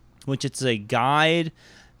 which it's a guide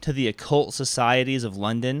to the occult societies of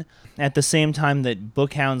London at the same time that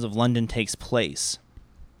Bookhounds of London takes place.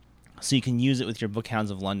 So you can use it with your Bookhounds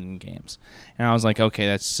of London games. And I was like, okay,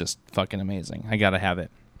 that's just fucking amazing. I gotta have it.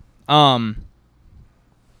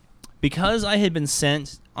 Because I had been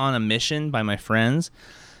sent on a mission by my friends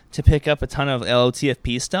to pick up a ton of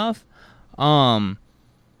LOTFP stuff, I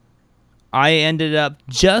ended up,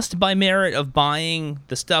 just by merit of buying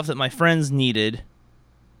the stuff that my friends needed,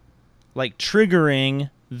 like triggering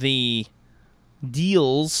the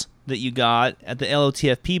deals that you got at the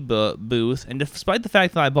LOTFP booth, and despite the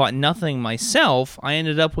fact that I bought nothing myself, I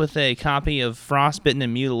ended up with a copy of Frostbitten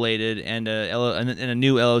and Mutilated and a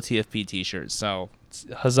new LOTFP t-shirt, so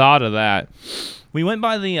huzzah to that. We went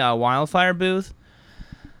by the Wildfire booth,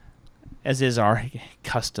 as is our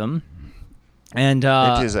custom, and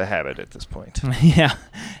it is a habit at this point. Yeah,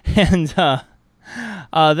 and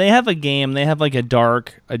they have a game. They have like a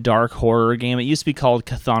dark horror game. It used to be called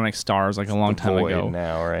Chthonic Stars, like a long time ago.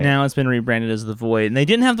 Now, right? Now it's been rebranded as The Void, and they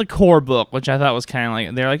didn't have the core book, which I thought was kind of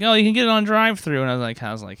like, they're like, oh, you can get it on drive-through, and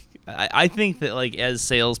I was like. I think that like as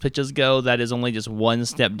sales pitches go, that is only just one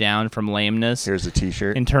step down from lameness. Here's a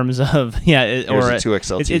T-shirt. In terms of here's a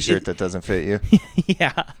 2XL T-shirt that doesn't fit you.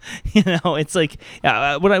 Yeah, it's like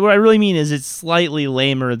what I really mean is it's slightly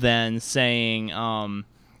lamer than saying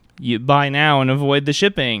you buy now and avoid the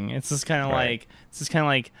shipping. It's just kind of like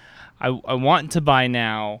I want to buy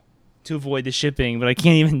now to avoid the shipping, but I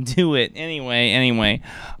can't even do it anyway.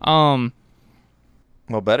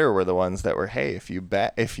 Well, better were the ones that were, hey, if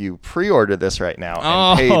you pre-order this right now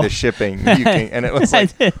and pay the shipping, you can. And it was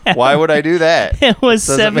like, why would I do that? It was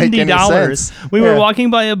 $70. We were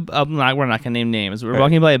walking by we're not going to name names. We were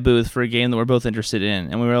walking by a booth for a game that we're both interested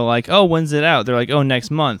in, and we were like, oh, when's it out? They're like, oh,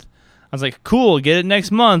 next month. I was like, cool, get it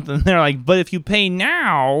next month. And they're like, but if you pay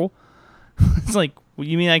now, it's like,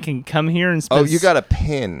 you mean I can come here and spend... Oh, you got a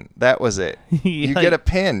pin. That was it. You get a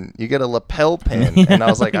pin. You get a lapel pin. Yeah, and I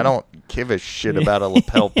was like, I don't give a shit about a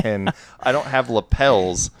lapel pin. I don't have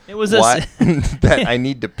lapels. It was that I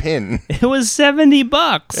need to pin. It was $70.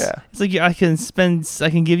 Yeah. It's like I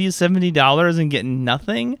can give you $70 and get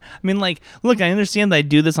nothing. I mean, like, look, I understand that I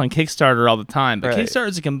do this on Kickstarter all the time, but right. Kickstarter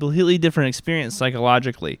is a completely different experience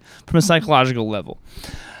psychologically, from a psychological level.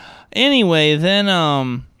 Anyway,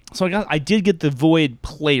 then so I did get the Void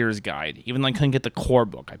Player's Guide, even though I couldn't get the core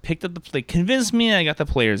book. I picked up they convinced me I got the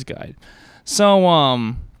Player's Guide. So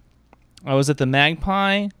I was at the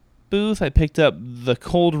Magpie booth. I picked up The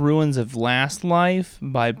Cold Ruins of Last Life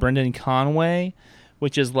by Brendan Conway,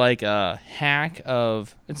 which is like a hack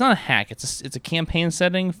of... It's not a hack. It's a campaign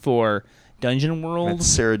setting for Dungeon World. That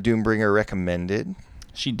Sarah Doombringer recommended.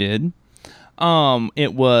 She did.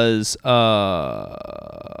 It was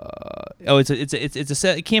it's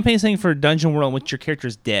a campaign setting for Dungeon World in which your character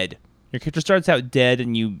is dead. Your character starts out dead,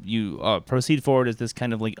 and you proceed forward as this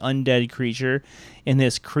kind of like undead creature in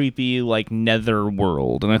this creepy like nether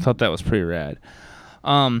world, and I thought that was pretty rad.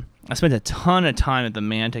 I spent a ton of time at the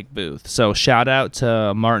Mantic booth, so shout out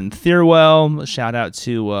to Martin Thirlwell, shout out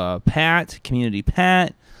to Pat, Community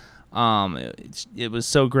Pat. It was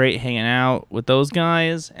so great hanging out with those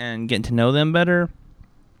guys and getting to know them better,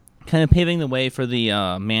 kind of paving the way for the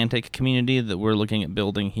Mantic community that we're looking at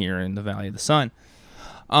building here in the Valley of the Sun.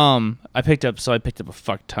 I picked up a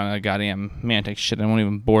fuck ton of goddamn Mantic shit. I won't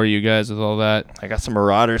even bore you guys with all that. I got some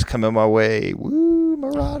Marauders coming my way. Woo,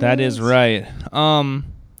 Marauders. That is right.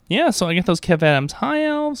 Yeah, so I get those Kev Adams High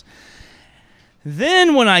Elves.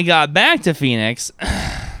 Then when I got back to Phoenix,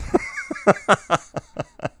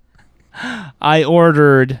 I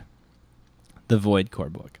ordered the Void Core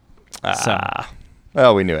book.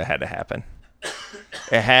 Well, we knew it had to happen.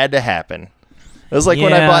 It had to happen. It was like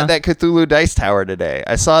when I bought that Cthulhu Dice Tower today.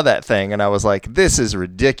 I saw that thing, and I was like, this is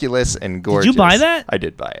ridiculous and gorgeous. Did you buy that? I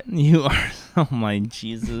did buy it. You are... Oh, my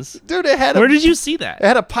Jesus. Dude, it had Where did you see that? It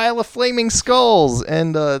had a pile of flaming skulls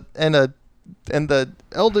and the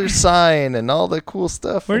Elder Sign and all the cool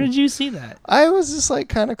stuff. Where did you see that? I was just like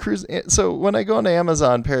kind of cruising. So when I go onto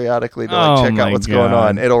Amazon periodically to like check out what's going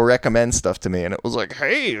on, it'll recommend stuff to me, and it was like,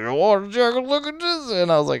 "Hey, you want to take a look at this?"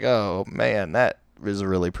 And I was like, "Oh man, that is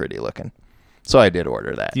really pretty looking." So I did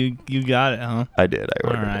order that. You got it, huh? I did. I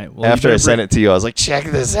ordered it. Well, after I sent it to you, I was like, "Check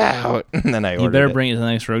this out," and then I ordered it. You better bring it to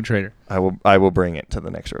the next Rogue Trader. I will bring it to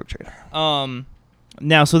the next Rogue Trader.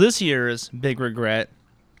 Now, so this year's big regret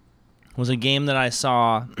was a game that I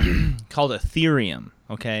saw called Ethereum,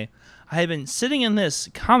 okay? I had been sitting in this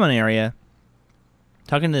common area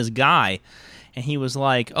talking to this guy, and he was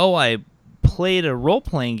like, oh, I played a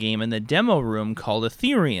role-playing game in the demo room called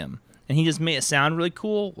Ethereum. And he just made it sound really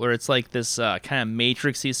cool, where it's like this kind of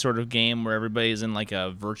Matrix-y sort of game where everybody's in like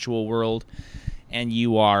a virtual world, and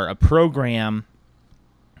you are a program,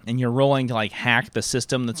 and you're rolling to like hack the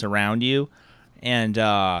system that's around you, and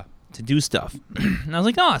to do stuff. And I was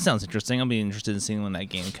like, oh, that sounds interesting. I'll be interested in seeing when that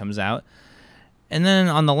game comes out. And then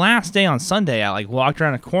on the last day on Sunday, I like walked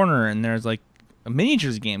around a corner and there's like a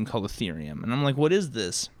miniatures game called Ethereum. And I'm like, what is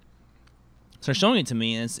this? So they're showing it to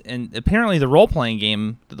me, and apparently the role-playing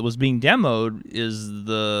game that was being demoed is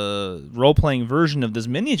the role-playing version of this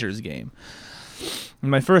miniatures game.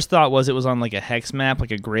 And my first thought was it was on like a hex map,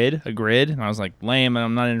 like a grid. And I was like, lame, and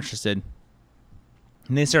I'm not interested.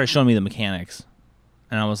 And they started showing me the mechanics.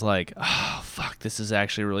 And I was like, oh, fuck, this is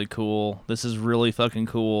actually really cool. This is really fucking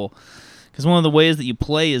cool. Because one of the ways that you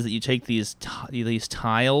play is that you take these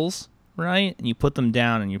tiles, right? And you put them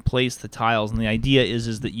down and you place the tiles. And the idea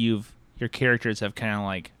is that your characters have kind of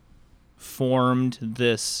like formed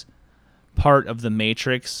this part of the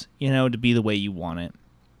matrix, to be the way you want it.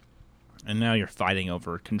 And now you're fighting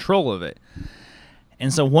over control of it.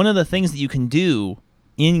 And so one of the things that you can do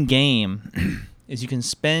in-game is you can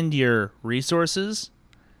spend your resources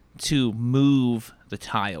to move the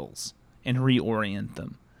tiles and reorient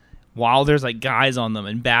them while there's like guys on them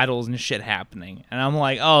and battles and shit happening. And I'm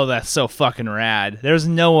like, oh, that's so fucking rad. There's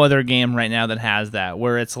no other game right now that has that,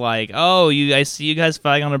 where it's like, oh, I see you guys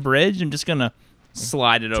fighting on a bridge. I'm just gonna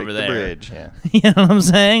slide it over there. The bridge, yeah. You know what I'm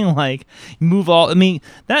saying? Like, move all. I mean,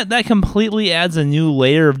 that completely adds a new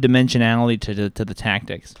layer of dimensionality to the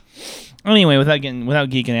tactics. Anyway, without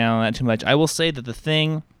geeking out on that too much, I will say that the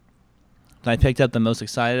thing that I picked up the most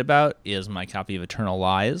excited about is my copy of Eternal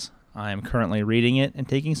Lies. I am currently reading it and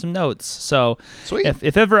taking some notes. So sweet.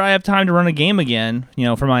 If ever I have time to run a game again,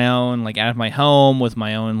 for my own, like out of my home with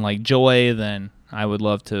my own like joy, then I would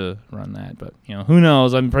love to run that. But who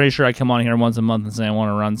knows? I'm pretty sure I come on here once a month and say I want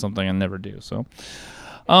to run something and never do. So,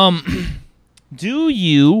 do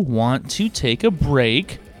you want to take a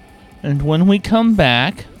break? And when we come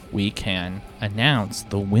back, we can announce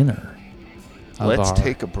the winner. Let's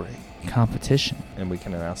take a break. Competition. And we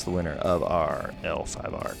can announce the winner of our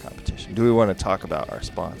L5R competition. Do we want to talk about our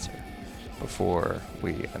sponsor before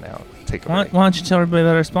we take a break? Why don't you tell everybody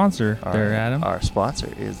about our sponsor there, Adam? Our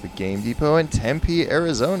sponsor is the Game Depot in Tempe,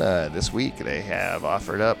 Arizona. This week they have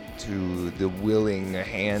offered up to the willing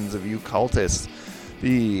hands of you cultists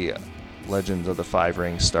the Legends of the Five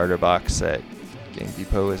Ring starter box set. Game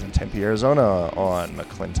Depot is in Tempe, Arizona on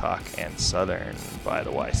McClintock and Southern by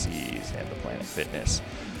the YCs and the Planet Fitness.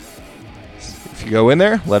 If you go in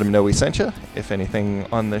there, let them know we sent you. If anything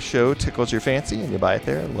on the show tickles your fancy and you buy it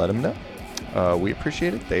there, let them know. We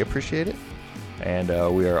appreciate it. They appreciate it. And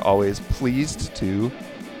we are always pleased to,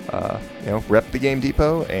 rep the Game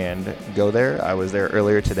Depot and go there. I was there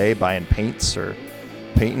earlier today buying paints or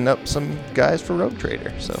painting up some guys for Rogue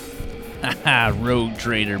Trader. So, Rogue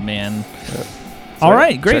Trader, man. All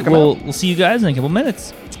right, great. We'll see you guys in a couple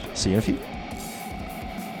minutes. See you in a few.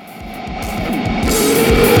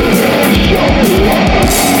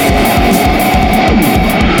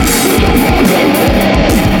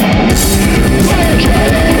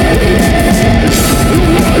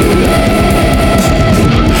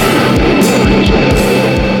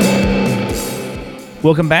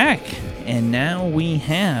 Welcome back, and now we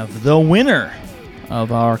have the winner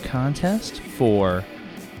of our contest for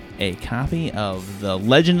a copy of The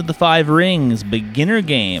Legend of the Five Rings beginner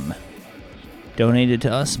game, donated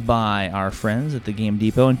to us by our friends at the Game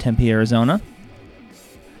Depot in Tempe, Arizona.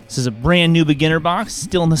 This is a brand new beginner box,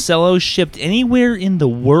 still in the cello, shipped anywhere in the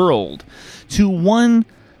world to one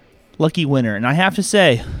lucky winner. And I have to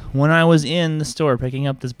say, when I was in the store picking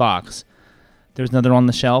up this box, there was another on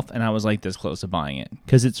the shelf, and I was like this close to buying it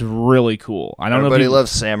because it's really cool. I don't Everybody know. Loves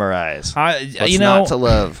samurais. What's not to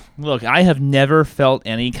love? Look, I have never felt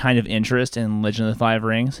any kind of interest in Legend of the Five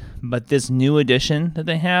Rings, but this new edition that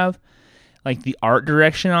they have, like the art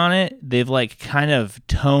direction on it, they've like kind of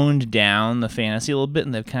toned down the fantasy a little bit,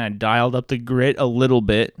 and they've kind of dialed up the grit a little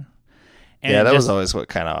bit. And yeah, that was always what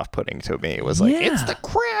kind of off-putting to me. It was like, it's the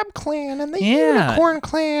Crab Clan and the Unicorn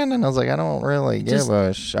Clan. And I was like, I don't really give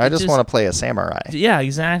a I just want to play a samurai. Yeah,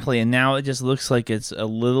 exactly. And now it just looks like it's got a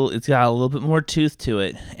little bit more tooth to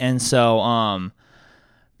it. And so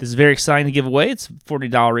this is very exciting to give away. It's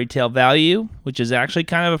 $40 retail value, which is actually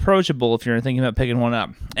kind of approachable if you're thinking about picking one up.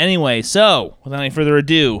 Anyway, so without any further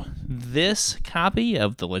ado, this copy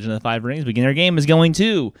of The Legend of the Five Rings beginner game is going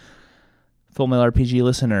to Full Metal RPG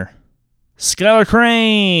listener Skylar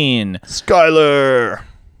Crane. Skylar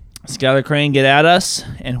Crane, get at us,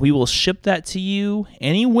 and we will ship that to you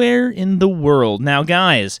anywhere in the world. Now,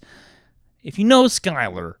 guys, if you know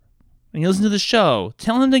Skylar and you listen to the show,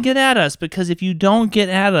 tell him to get at us, because if you don't get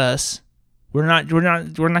at us, we're not going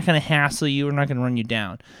to hassle you. We're not going to run you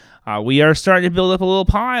down. We are starting to build up a little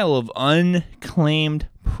pile of unclaimed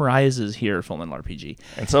prizes here at Full Metal RPG,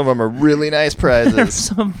 and some of them are really nice prizes.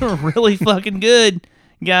 Some of them are really fucking good,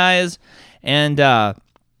 guys. And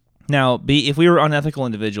if we were unethical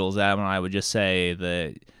individuals, Adam and I would just say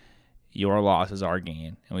that your loss is our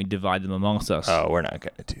gain, and we divide them amongst us. Oh, we're not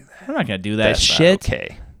going to do that. We're not going to do that That's shit. Not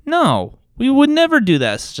okay. No, we would never do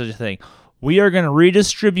that, such a thing. We are going to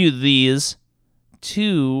redistribute these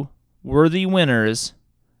to worthy winners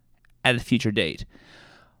at a future date.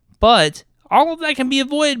 But all of that can be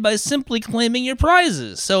avoided by simply claiming your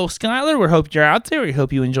prizes. So, Skylar, we hope you're out there. We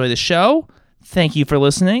hope you enjoy the show. Thank you for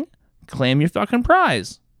listening. Claim your fucking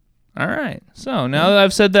prize. All right. So now that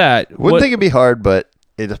I've said that, Wouldn't think it'd be hard, but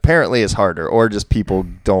it apparently is harder, or just people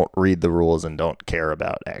don't read the rules and don't care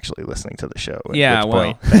about actually listening to the show. Yeah,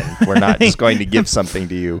 point, then we're not just going to give something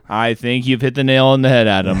to you. I think you've hit the nail on the head,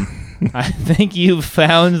 Adam. I think you've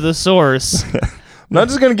found the source. I'm not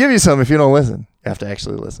just going to give you some if you don't listen. You have to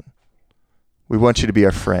actually listen. We want you to be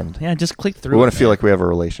our friend. Yeah, just click through. We want to feel like we have a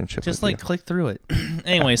relationship. Just with you. click through it.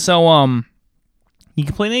 Anyway, so you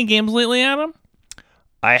can play any games lately, Adam?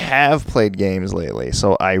 I have played games lately.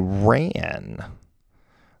 So I ran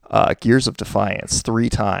Gears of Defiance 3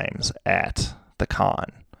 times at the con.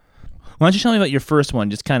 Why don't you tell me about your first one,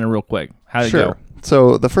 just kind of real quick? How did it go?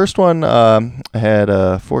 So the first one, I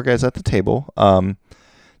had 4 guys at the table.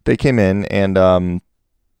 They came in, and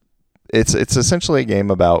it's essentially a game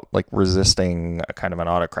about like resisting a kind of an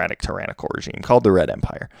autocratic tyrannical regime called the Red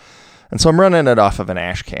Empire. And so I'm running it off of an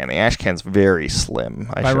ash can. The ash can's very slim.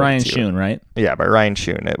 By Ryan Schoon, right? Yeah, by Ryan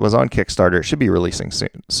Schoon. It was on Kickstarter. It should be releasing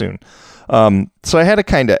soon. So I had to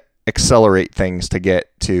kind of accelerate things to get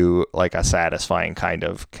to like a satisfying kind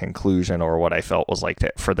of conclusion, or what I felt was like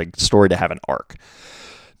for the story to have an arc.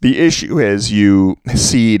 The issue is you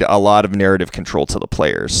cede a lot of narrative control to the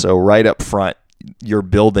players. So right up front, you're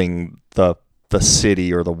building the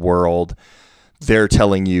city or the world. They're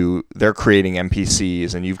telling you, they're creating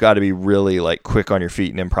NPCs, and you've got to be really like quick on your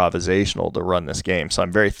feet and improvisational to run this game. So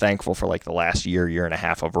I'm very thankful for like the last year and a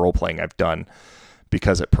half of role playing I've done,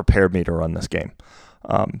 because it prepared me to run this game.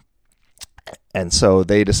 And so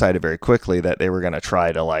they decided very quickly that they were going to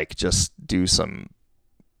try to like just do some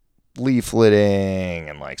leafleting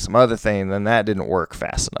and like some other thing, and that didn't work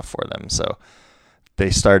fast enough for them. So they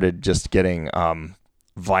started just getting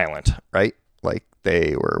violent, right? Like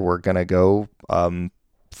they were going to go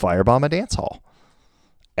firebomb a dance hall,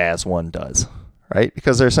 as one does, right?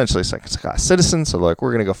 Because they're essentially second-class citizens. So like,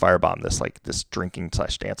 we're going to go firebomb this drinking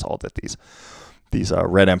 / dance hall that these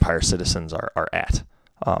Red Empire citizens are at.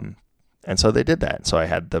 And so they did that. And so I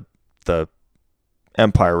had the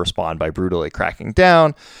Empire respond by brutally cracking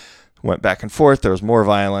down. Went back and forth. There was more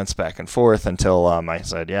violence back and forth until I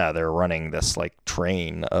said, yeah, they're running this like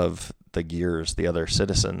train of the Gears, the other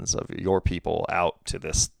citizens of your people, out to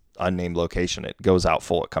this unnamed location. It goes out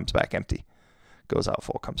full, it comes back empty. Goes out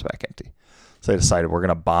full, comes back empty. So they decided we're going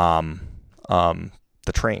to bomb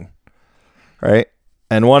the train, right?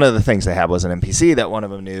 And one of the things they had was an NPC that one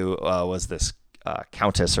of them knew was this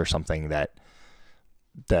countess or something that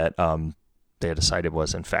they had decided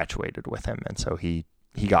was infatuated with him. And so he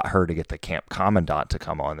he got her to get the camp commandant to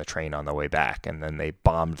come on the train on the way back, and then they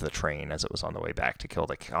bombed the train as it was on the way back to kill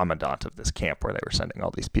the commandant of this camp where they were sending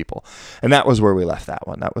all these people. And that was where we left that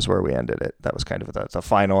one. That was where we ended it. That was kind of the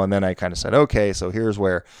final. And then I kind of said, okay, so here's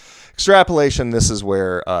where extrapolation, this is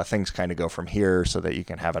where things kind of go from here so that you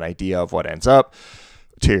can have an idea of what ends up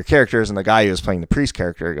to your characters. And the guy who was playing the priest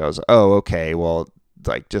character goes, oh, okay, well,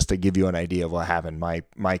 like just to give you an idea of what happened,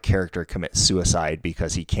 my character commits suicide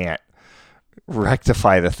because he can't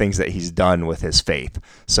rectify the things that he's done with his faith,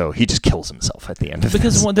 so he just kills himself at the end of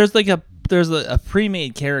because this. there's a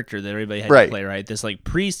pre-made character that everybody had Right. to play, right? This like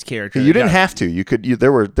priest character. You didn't have to.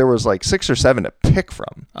 There was like 6 or 7 to pick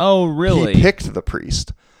from. Oh, really? He picked the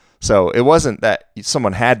priest, so it wasn't that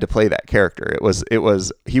someone had to play that character.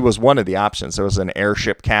 He was one of the options. There was an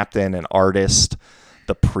airship captain, an artist,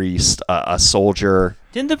 the priest, a soldier.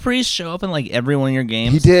 Didn't the priest show up in like every one of your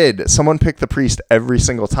games? He did. Someone picked the priest every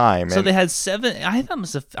single time. So they had 7.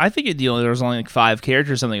 I figured there was only like 5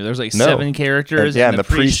 characters or something. There was like 7 characters. And the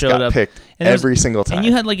priest showed got up picked every single time. And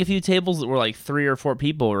you had like a few tables that were like 3 or 4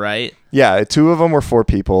 people, right? Yeah, 2 of them were 4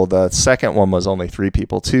 people. The second one was only 3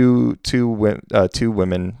 people. Two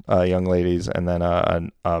women, young ladies, and then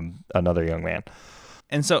another young man.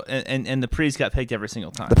 And so, and the priest got picked every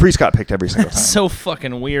single time. The priest got picked every single time. So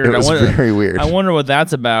fucking weird. It was very weird. I wonder what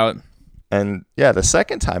that's about. And yeah, the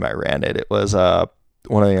second time I ran it, it was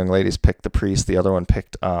one of the young ladies picked the priest. The other one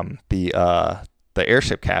picked the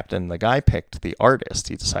airship captain. The guy picked the artist.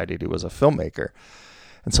 He decided he was a filmmaker.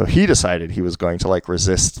 And so he decided he was going to like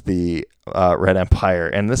resist the Red Empire.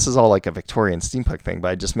 And this is all like a Victorian steampunk thing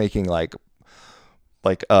by just making like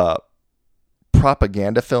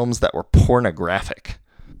propaganda films that were pornographic.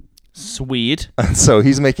 Sweet. And so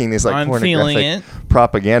he's making these like I'm feeling pornographic it.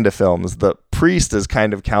 propaganda films. The priest is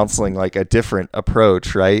kind of counseling like a different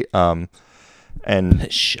approach, right? And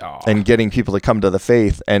getting people to come to the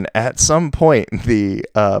faith. And at some point, the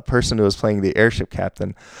person who was playing the airship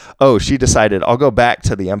captain, she decided, I'll go back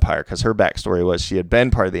to the Empire, because her backstory was she had been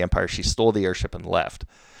part of the Empire. She stole the airship and left.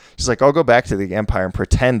 She's like, I'll go back to the Empire and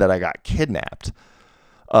pretend that I got kidnapped.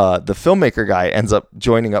 The filmmaker guy ends up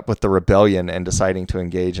joining up with the rebellion and deciding to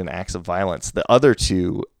engage in acts of violence. The other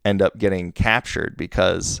 2 end up getting captured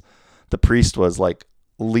because the priest was like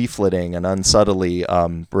leafleting and unsubtly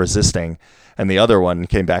resisting. And the other one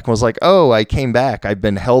came back and was like, oh, I came back. I've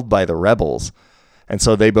been held by the rebels. And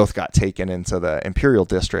so they both got taken into the Imperial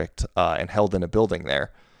District and held in a building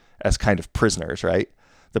there as kind of prisoners, right?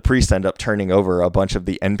 The priest ended up turning over a bunch of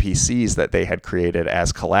the NPCs that they had created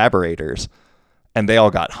as collaborators. And they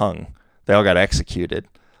all got hung. They all got executed.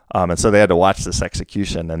 And so they had to watch this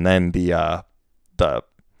execution. And then the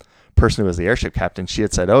person who was the airship captain, she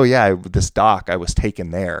had said, oh, yeah, this dock, I was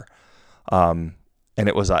taken there. And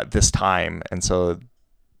it was at this time. And so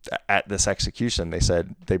at this execution, they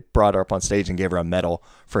said they brought her up on stage and gave her a medal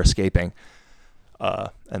for escaping.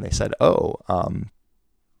 And they said, and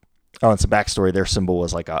some backstory, their symbol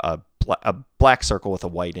was like a black circle with a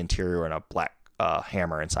white interior and a black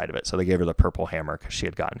hammer inside of it. So they gave her the purple hammer because she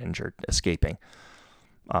had gotten injured escaping.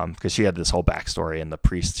 Because she had this whole backstory, and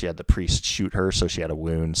she had the priest shoot her, so she had a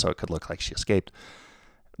wound, so it could look like she escaped.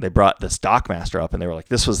 They brought this dockmaster up, and they were like,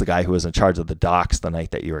 this was the guy who was in charge of the docks the night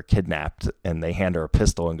that you were kidnapped. And they hand her a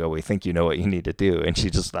pistol and go, we think you know what you need to do. And she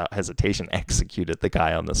just, without hesitation, executed the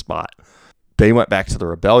guy on the spot. They went back to the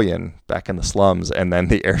rebellion back in the slums, and then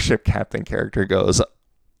the airship captain character goes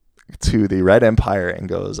to the Red Empire and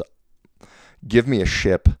goes, give me a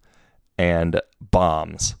ship and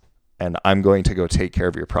bombs, and I'm going to go take care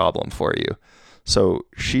of your problem for you. So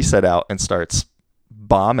she set out and starts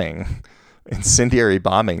incendiary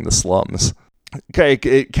bombing the slums. Okay,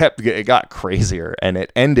 it got crazier, and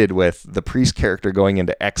it ended with the priest character going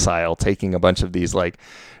into exile, taking a bunch of these, like,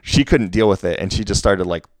 she couldn't deal with it, and she just started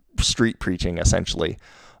like street preaching essentially.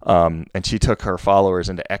 And she took her followers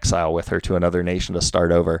into exile with her to another nation to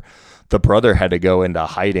start over. The brother had to go into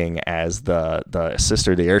hiding as the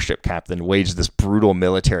sister, the airship captain, waged this brutal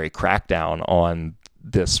military crackdown on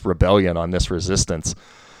this rebellion, on this resistance.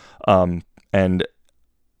 And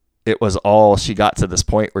it was all, she got to this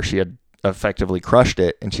point where she had effectively crushed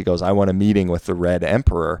it. And she goes, I want a meeting with the Red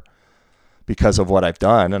Emperor because of what I've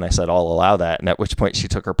done. And I said, I'll allow that. And at which point she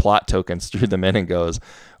took her plot tokens, threw them in, and goes,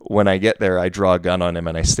 when I get there, I draw a gun on him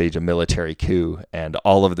and I stage a military coup, and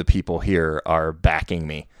all of the people here are backing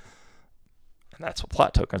me. And that's what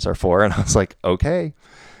plot tokens are for. And I was like, okay.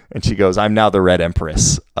 And she goes, I'm now the Red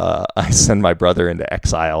Empress. I send my brother into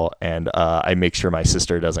exile, and I make sure my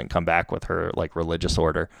sister doesn't come back with her like religious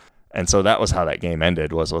order. And so that was how that game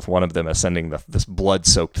ended, was with one of them ascending this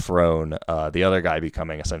blood-soaked throne, the other guy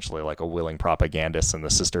becoming essentially like a willing propagandist, and the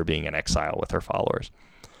sister being in exile with her followers.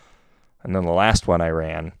 And then the last one I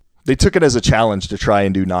ran, they took it as a challenge to try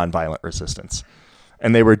and do nonviolent resistance.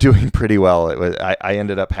 And they were doing pretty well. I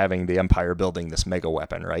ended up having the Empire building this mega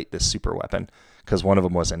weapon, right? This super weapon, because one of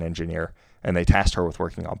them was an engineer, and they tasked her with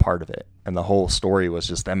working on part of it. And the whole story was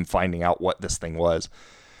just them finding out what this thing was.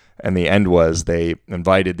 And the end was they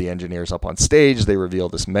invited the engineers up on stage. They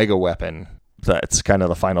revealed this mega weapon. That's kind of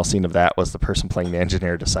the final scene of that, was the person playing the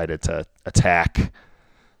engineer decided to attack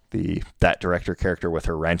that director character with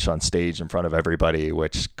her wrench on stage in front of everybody,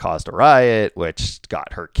 which caused a riot, which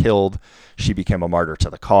got her killed. She became a martyr to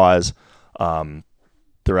the cause. The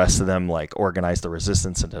rest of them like organized the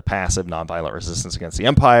resistance into passive nonviolent resistance against the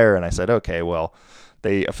Empire. And I said, okay, well,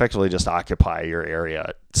 they effectively just occupy your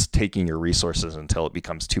area. It's taking your resources until it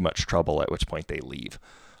becomes too much trouble, at which point they leave.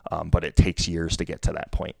 But it takes years to get to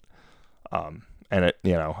that point. And it,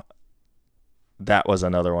 that was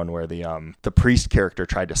another one where the priest character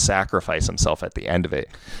tried to sacrifice himself at the end of it.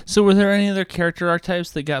 So were there any other character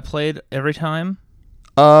archetypes that got played every time?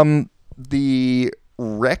 The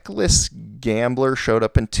reckless gambler showed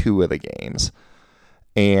up in 2 of the games,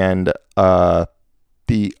 and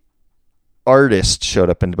the artist showed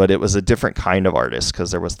up but it was a different kind of artist, because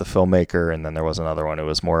there was the filmmaker, and then there was another one. It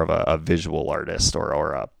was more of a visual artist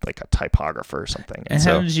or like a typographer or something. And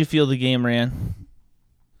how did you feel the game ran?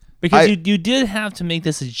 Because you did have to make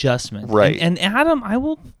this adjustment, right? And Adam, I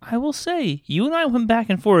will say, you and I went back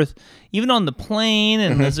and forth, even on the plane,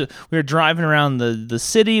 and as we were driving around the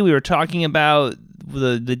city. We were talking about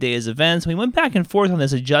the day's events. We went back and forth on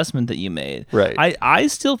this adjustment that you made. Right. I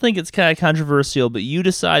still think it's kind of controversial, but you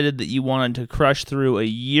decided that you wanted to crush through a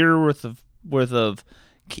year worth of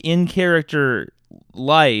in character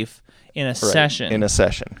life in a session. In a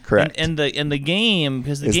session, correct. And the game,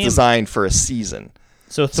 because it's designed for a season.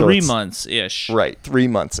 So 3 months-ish. Right, 3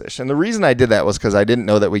 months-ish. And the reason I did that was because I didn't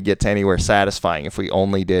know that we'd get to anywhere satisfying if we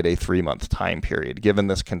only did a 3-month time period, given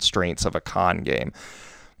the constraints of a con game.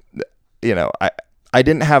 I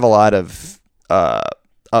didn't have a lot of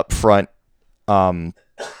upfront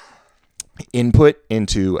input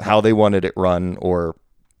into how they wanted it run or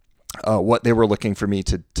what they were looking for me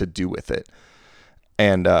to do with it.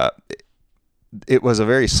 And it was a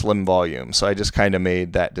very slim volume, so I just kind of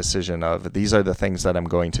made that decision of these are the things that I'm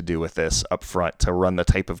going to do with this up front to run the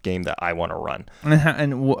type of game that I want to run.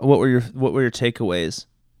 And what were your takeaways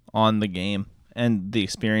on the game and the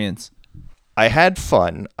experience? I had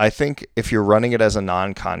fun. I think if you're running it as a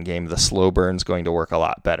non-con game, the slow burn's going to work a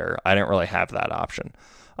lot better. I didn't really have that option,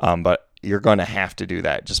 but you're going to have to do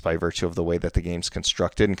that just by virtue of the way that the game's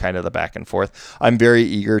constructed and kind of the back and forth. I'm very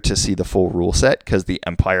eager to see the full rule set because the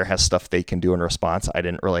Empire has stuff they can do in response. I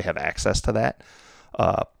didn't really have access to that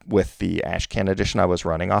with the Ashcan edition I was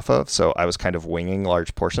running off of, so I was kind of winging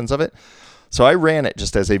large portions of it. So I ran it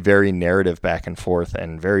just as a very narrative back and forth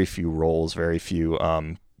and very few rolls, very few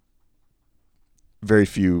kind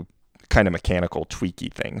of mechanical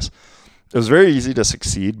tweaky things. It was very easy to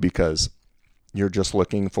succeed because you're just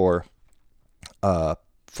looking for 4,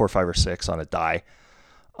 5, or 6 on a die,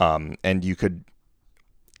 and you could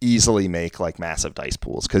easily make like massive dice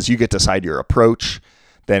pools because you get to decide your approach.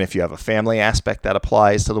 Then if you have a family aspect that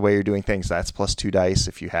applies to the way you're doing things, that's +2 dice.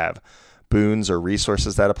 If you have boons or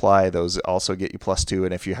resources that apply, those also get you +2.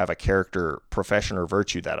 And if you have a character profession or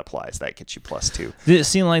virtue that applies, that gets you +2. Did it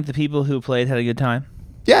seem like the people who played had a good time?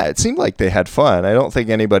 Yeah, it seemed like they had fun. I don't think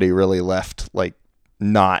anybody really left like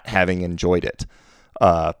not having enjoyed it.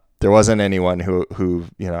 There wasn't anyone who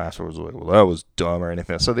afterwards was like, well, that was dumb or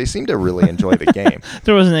anything. So they seemed to really enjoy the game.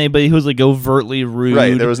 There wasn't anybody who was like overtly rude.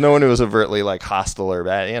 Right. There was no one who was overtly like hostile or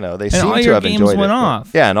bad. They seemed to have enjoyed it. And all your games went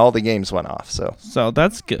off. Yeah, and all the games went off. So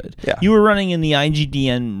that's good. Yeah. You were running in the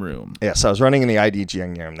IGDN room. Yes, I was running in the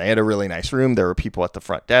IGDN room. They had a really nice room. There were people at the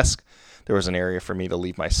front desk. There was an area for me to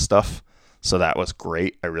leave my stuff. So that was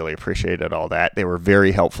great. I really appreciated all that. They were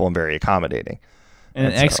very helpful and very accommodating. And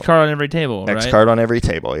an X card on every table, right? X card on every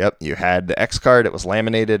table, yep. You had the X card, it was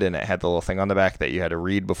laminated, and it had the little thing on the back that you had to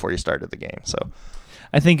read before you started the game. So,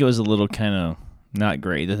 I think it was a little kind of not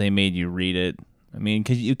great that they made you read it. I mean,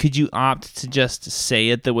 could you opt to just say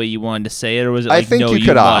it the way you wanted to say it, or was it like, no,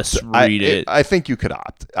 you must read it? I think you could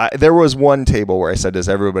opt. There was one table where I said, does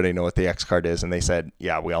everybody know what the X card is? And they said,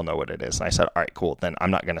 yeah, we all know what it is. And I said, all right, cool. Then I'm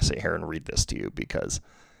not going to sit here and read this to you because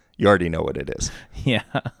you already know what it is. Yeah.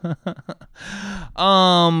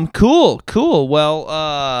 Cool. Well,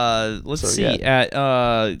 let's see. Yeah.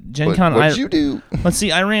 At Gen Con, what did you do? Let's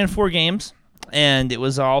see. I ran 4 games, and it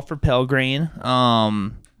was all for Pelgrane.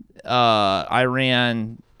 I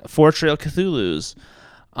ran 4 Trail Cthulhu's.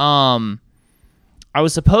 I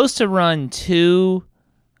was supposed to run 2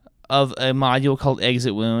 of a module called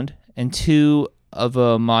Exit Wound and 2 of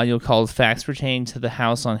a module called Facts Pertaining to the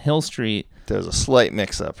House on Hill Street. There was a slight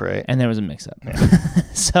mix-up, right? And there was a mix-up. Yeah.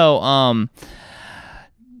 So,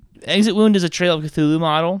 Exit Wound is a Trail of Cthulhu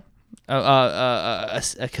model, a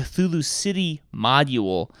Cthulhu City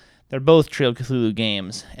module. They're both Trail of Cthulhu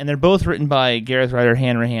games, and they're both written by Gareth Ryder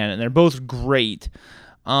Hanrahan, and they're both great.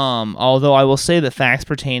 Although I will say that Facts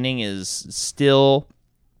Pertaining is still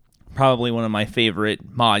probably one of my favorite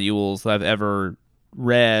modules that I've ever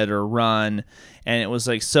read or run, and it was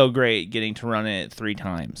like so great getting to run it 3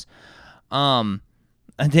 times. On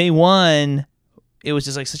day 1, it was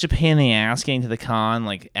just like such a pain in the ass getting to the con.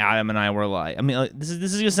 Like Adam and I were like, I mean, like, this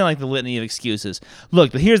is gonna sound like the litany of excuses.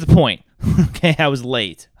 Look, here's the point. Okay, I was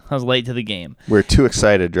late to the game. We're too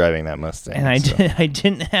excited driving that Mustang, and I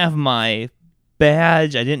didn't have my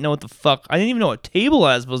badge. I didn't know what the fuck. I didn't even know what table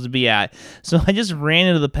I was supposed to be at. So I just ran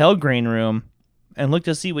into the Pelgrane room and looked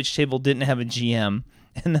to see which table didn't have a GM.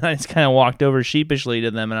 And then I just kind of walked over sheepishly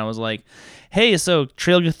to them, and I was like, "Hey, so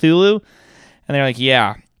Trail Cthulhu?" And they're like,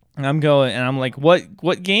 "Yeah." And I'm going, and I'm like,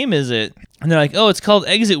 "What game is it?" And they're like, "Oh, it's called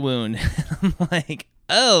Exit Wound." I'm like,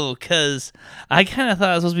 "Oh, because I kind of thought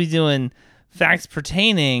I was supposed to be doing Facts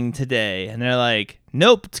Pertaining today." And they're like,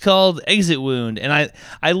 "Nope, it's called Exit Wound." And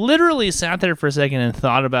I literally sat there for a second and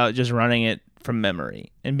thought about just running it from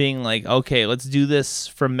memory and being like, "Okay, let's do this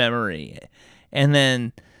from memory." And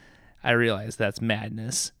then I realized that's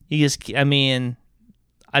madness. It's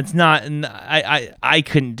not. I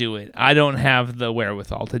couldn't do it. I don't have the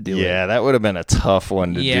wherewithal to do it. Yeah, that would have been a tough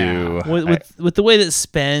one to do. With the way that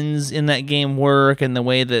spends in that game work and the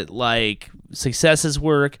way that like successes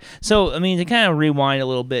work. So I mean, to kind of rewind a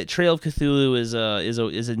little bit, Trail of Cthulhu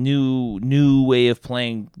is a new way of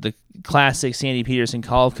playing the classic Sandy Petersen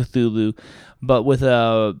Call of Cthulhu, but with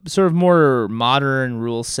a sort of more modern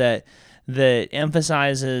rule set that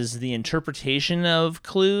emphasizes the interpretation of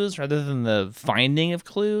clues rather than the finding of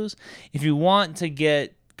clues. If you want to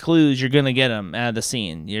get clues, you're going to get them out of the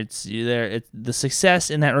scene. You're there. The success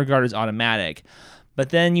in that regard is automatic.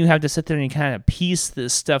 But then you have to sit there and you kind of piece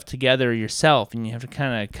this stuff together yourself, and you have to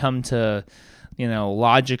kind of come to,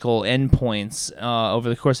 logical endpoints over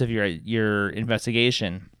the course of your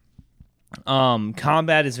investigation.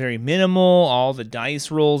 Combat is very minimal. All the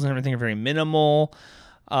dice rolls and everything are very minimal.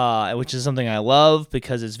 Which is something I love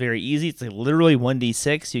because it's very easy. It's like literally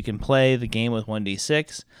 1d6. You can play the game with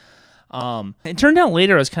 1d6. It turned out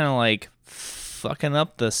later I was kind of like fucking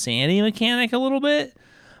up the sanity mechanic a little bit,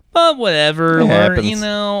 but whatever. It happens.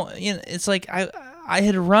 It's like I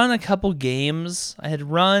had run a couple games. I had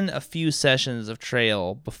run a few sessions of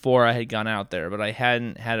Trail before I had gone out there, but I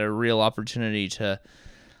hadn't had a real opportunity to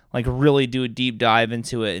like really do a deep dive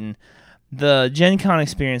into it. And the Gen Con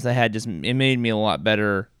experience I had it made me a lot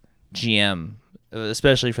better GM,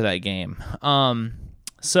 especially for that game.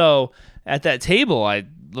 So at that table, I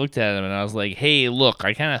looked at him and I was like, "Hey, look,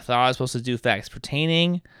 I kind of thought I was supposed to do Facts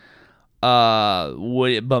Pertaining.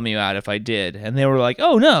 Would it bum you out if I did?" And they were like,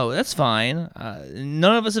 "Oh no, that's fine.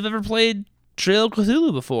 None of us have ever played Trail of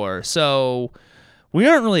Cthulhu before, so we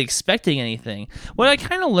aren't really expecting anything." What I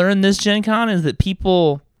kind of learned this Gen Con is that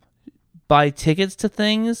people buy tickets to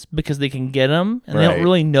things because they can get them, and they don't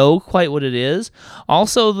really know quite what it is.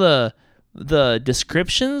 Also, the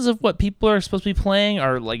descriptions of what people are supposed to be playing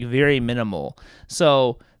are like very minimal.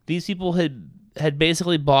 So these people had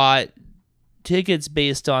basically bought tickets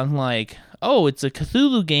based on like, oh, it's a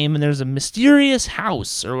Cthulhu game and there's a mysterious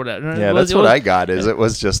house or whatever. Yeah, that's what I got. It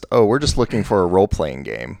was just, we're just looking for a role-playing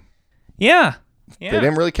game. Yeah. They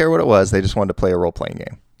didn't really care what it was. They just wanted to play a role-playing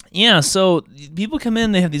game. Yeah, so people come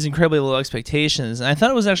in, they have these incredibly low expectations, and I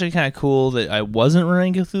thought it was actually kind of cool that I wasn't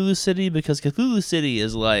running Cthulhu City, because Cthulhu City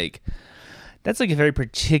is like, that's like a very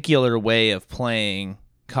particular way of playing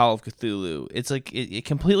Call of Cthulhu. It's like, it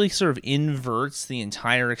completely sort of inverts the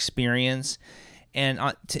entire experience, and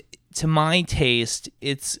to my taste,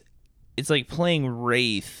 it's like playing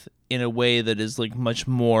Wraith in a way that is like much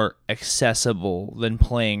more accessible than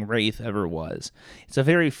playing Wraith ever was. It's a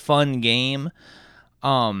very fun game. We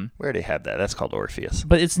already have that. That's called Orpheus.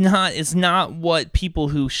 But it's not what people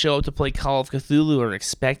who show up to play Call of Cthulhu are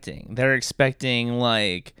expecting. They're expecting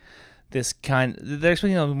like they're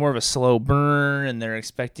expecting more of a slow burn, and they're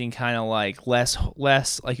expecting kind of like less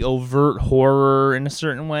like overt horror in a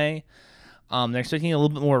certain way. They're expecting a little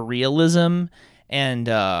bit more realism, and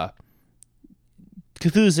Cthulhu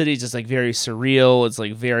City is just like very surreal. It's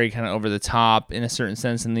like very kind of over the top in a certain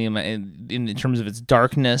sense in terms of its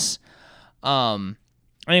darkness.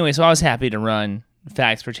 Anyway, so I was happy to run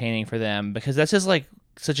Facts Pertaining for them, because that's just like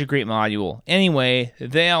such a great module. Anyway,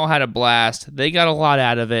 they all had a blast. They got a lot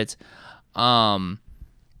out of it.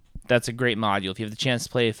 That's a great module. If you have the chance to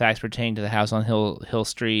play Facts Pertaining to the House on Hill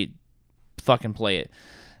Street, fucking play it.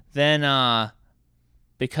 Then,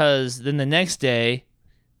 because then the next day,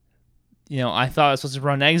 I thought I was supposed to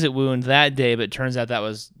run Exit Wound that day, but it turns out that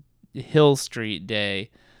was Hill Street day.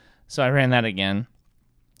 So I ran that again.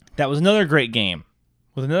 That was another great game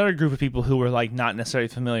with another group of people who were like not necessarily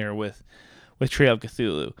familiar with Trail of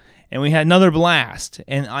Cthulhu. And we had another blast.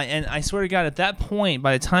 And I swear to God, at that point,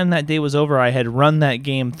 by the time that day was over, I had run that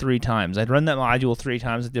game 3 times. I'd run that module 3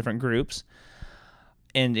 times with different groups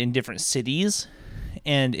and in different cities.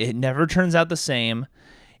 And it never turns out the same.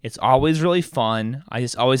 It's always really fun. I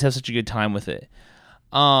just always have such a good time with it.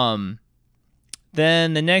 Then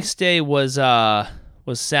the next day was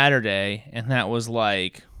Saturday, and that was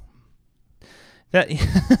like that.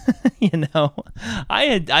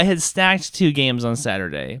 I had stacked 2 games on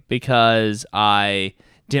Saturday because I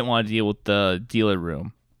didn't want to deal with the dealer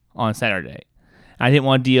room on Saturday. I didn't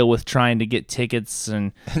want to deal with trying to get tickets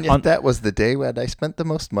and yet that was the day when I spent the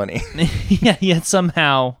most money. Yet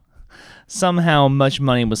somehow much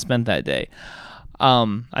money was spent that day.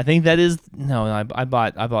 I think that is I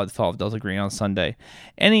bought Fall of Delta Green on Sunday.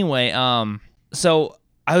 Anyway, so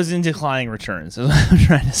I was in declining returns, is what I'm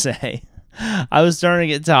trying to say. I was starting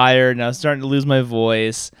to get tired and I was starting to lose my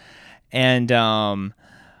voice, and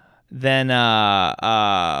then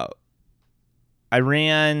I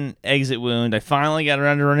ran Exit Wound. I finally got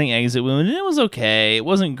around to running Exit Wound, and it was okay. It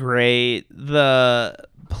wasn't great. The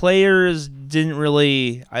players didn't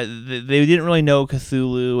really they didn't really know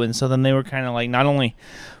Cthulhu, and so then they were kind of like, not only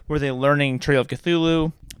were they learning Trail of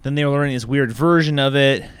Cthulhu, then they were learning this weird version of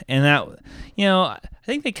it, and that I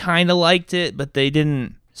think they kind of liked it, but they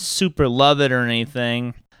didn't super love it or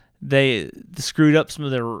anything. They screwed up some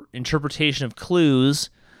of their interpretation of clues,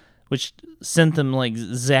 which sent them like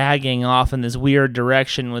zagging off in this weird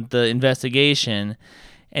direction with the investigation.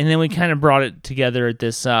 And then we kind of brought it together at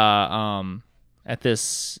this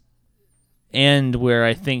end where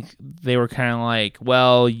I think they were kind of like,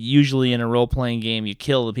 well, usually in a role-playing game you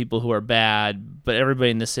kill the people who are bad, but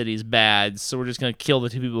everybody in the city is bad, so we're just going to kill the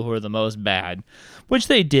 2 people who are the most bad, which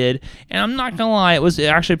they did. And I'm not going to lie, it was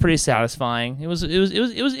actually pretty satisfying. It was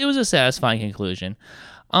a satisfying conclusion.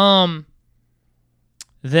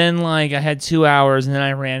 Then, I had 2 hours, and then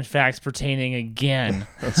I ran Facts Pertaining again.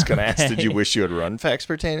 I was going to ask, did you wish you had run Facts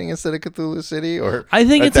Pertaining instead of Cthulhu City? Or I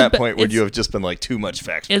think at that point, would you have just been like, too much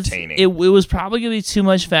Facts Pertaining? It was probably going to be too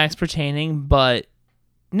much Facts Pertaining, but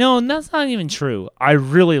no, that's not even true. I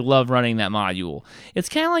really love running that module. It's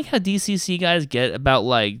kind of like how DCC guys get about,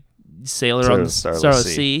 Sailor on the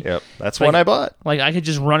Starless Sea. Yep, that's one I bought. I could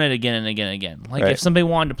just run it again and again and again. Right. If somebody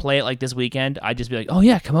wanted to play it this weekend, I'd just be like, oh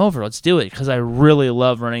yeah, come over, let's do it, because I really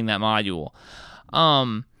love running that module.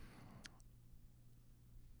 But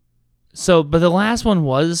the last one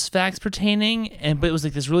was Facts Pertaining, but it was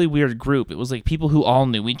this really weird group. It was people who all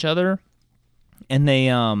knew each other, and they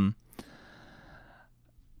I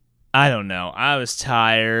don't know. I was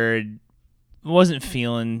tired, wasn't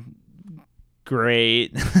feeling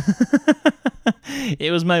great.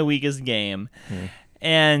 It was my weakest game.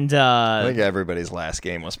 And I think everybody's last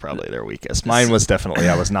game was probably their weakest. Mine was definitely,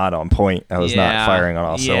 I was not on point. I was not firing on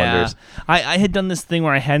all cylinders. I had done this thing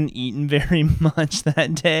where I hadn't eaten very much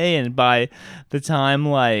that day, and by the time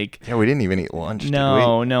we didn't even eat lunch, did we?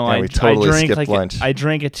 No, we totally skipped lunch. I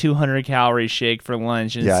drank a 200-calorie shake for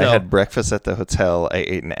lunch. And I had breakfast at the hotel. I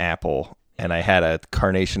ate an apple, and I had a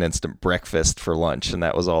Carnation Instant breakfast for lunch, and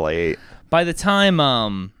that was all I ate. By the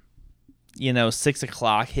time 6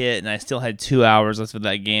 o'clock hit and I still had 2 hours left of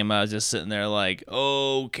that game, I was just sitting there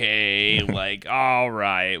okay, all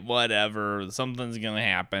right, whatever, something's gonna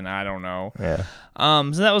happen, I don't know. Yeah.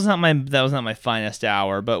 So that was not my finest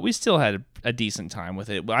hour, but we still had a decent time with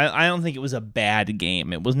it. I don't think it was a bad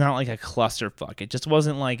game. It was not like a clusterfuck. It just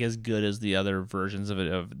wasn't as good as the other versions of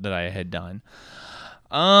it that I had done.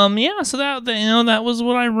 So that was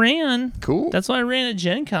what I ran. Cool. That's what I ran at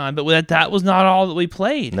Gen Con, but that was not all that we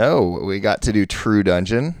played. No, we got to do True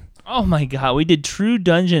Dungeon. Oh my God, we did True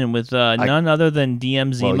Dungeon with none other than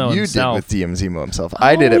DM Zemo well, you himself. did with DM Zemo himself.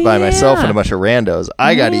 I did it by myself and a bunch of randos.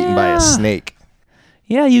 I got eaten by a snake.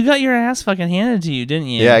 Yeah, you got your ass fucking handed to you, didn't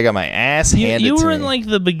you? Yeah, I got my ass handed to me. You were in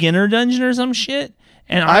the beginner dungeon or some shit?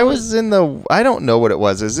 And I was in I don't know what it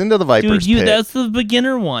was. It was into the Viper's Pit. That's the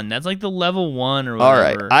beginner one. That's the level 1 or whatever. All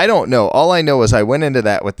right. I don't know. All I know is I went into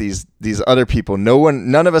that with these other people.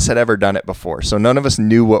 None of us had ever done it before. So none of us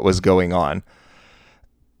knew what was going on.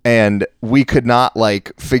 And we could not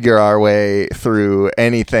figure our way through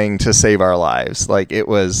anything to save our lives. It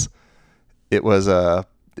was it was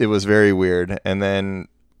very weird. And then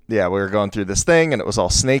we were going through this thing, and it was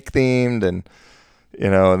all snake themed, and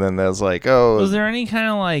and then there was like, was there any kind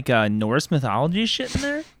of like Norse mythology shit in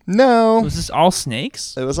there? No. Was this all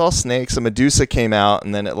snakes? It was all snakes. A Medusa came out,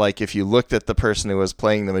 and then if you looked at the person who was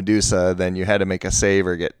playing the Medusa, then you had to make a save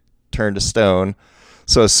or get turned to stone.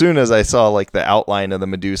 So as soon as I saw like the outline of the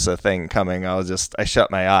Medusa thing coming, I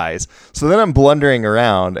shut my eyes. So then I'm blundering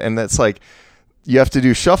around, and it's like you have to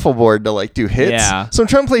do shuffleboard to like do hits. Yeah. So I'm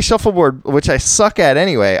trying to play shuffleboard, which I suck at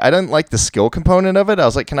anyway. I didn't like the skill component of it. I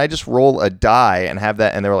was like, can I just roll a die and have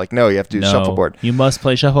that? And they were like, no, you have to do shuffleboard. You must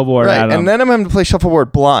play shuffleboard. Right. Adam. And then I'm having to play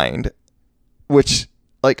shuffleboard blind, which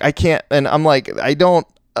like I can't. And I'm like, I don't.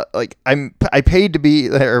 I paid to be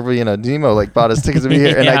there, Zemo like bought us tickets to be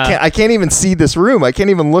here, and I can't even see this room. I can't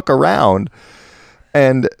even look around.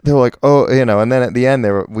 And they were like, oh, and then at the end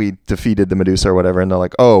we defeated the Medusa or whatever, and they're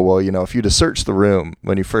like, oh, well, if you just search the room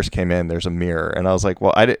when you first came in, there's a mirror. And I was like,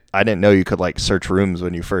 well, I didn't know you could like search rooms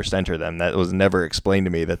when you first enter them. That was never explained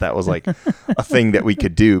to me that was like a thing that we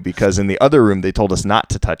could do, because in the other room they told us not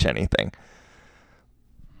to touch anything.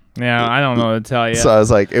 Yeah, I don't know what to tell you. So I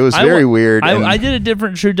was like, it was very weird. I did a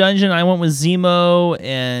different True Dungeon. I went with Zemo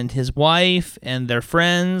and his wife and their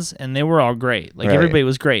friends, and they were all great. Like, everybody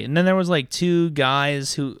was great. And then there was like two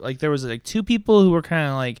guys who, like, there was like two people who were kind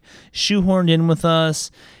of like shoehorned in with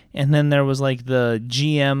us. And then there was like the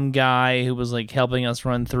GM guy who was like helping us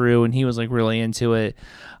run through, and he was like really into it.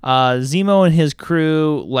 Zemo and his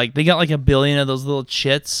crew, like, they got like 1 billion of those little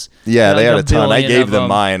chits. Yeah, they had a ton. I gave them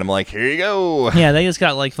mine. I'm like, here you go. Yeah, they just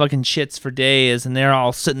got like fucking chits for days, and they're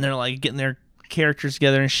all sitting there like getting their characters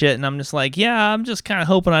together and shit. And I'm just like, yeah, I'm just kind of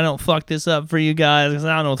hoping I don't fuck this up for you guys, because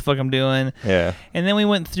I don't know what the fuck I'm doing. Yeah. And then we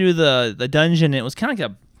went through the dungeon. It was kind of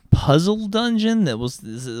like a puzzle dungeon that was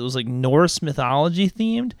like Norse mythology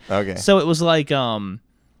themed. Okay. So it was like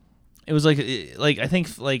it was like I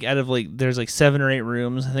think like out of like there's like 7 or 8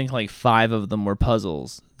 rooms, I think like 5 of them were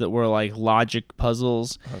puzzles that were like logic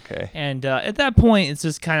puzzles. Okay. And at that point it's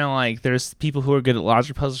just kind of like there's people who are good at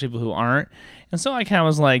logic puzzles, people who aren't. And so I kind of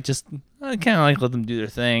was like I kind of like let them do their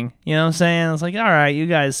thing. You know what I'm saying? I was like, all right, you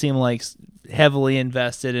guys seem like heavily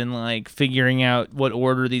invested in like figuring out what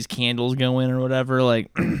order these candles go in or whatever.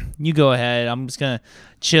 Like, you go ahead. I'm just gonna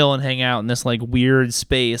chill and hang out in this like weird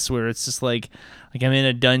space where it's just like I'm in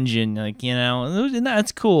a dungeon, like, and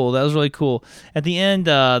that's cool. That was really cool. At the end,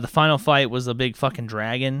 the final fight was a big fucking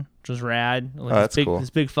dragon, which was rad. Like, that's cool. This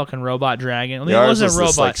big fucking robot dragon. I mean, yeah, it wasn't a robot.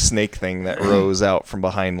 This like snake thing that rose out from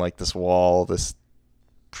behind like this wall. But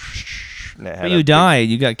you died.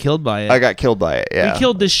 You got killed by it. I got killed by it. Yeah. We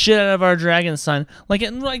killed the shit out of our dragon son. Like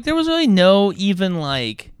there was really no even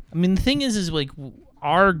like. I mean, the thing is like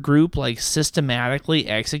our group like systematically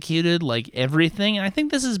executed like everything, and I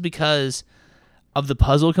think this is because of the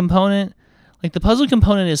puzzle component. Like, the puzzle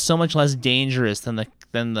component is so much less dangerous than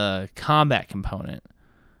the combat component.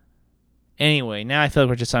 Anyway, now I feel like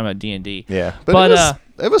we're just talking about D&D. Yeah, but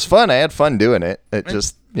it was fun. I had fun doing it. It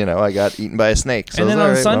just, I got eaten by a snake. So and then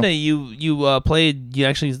on Sunday, you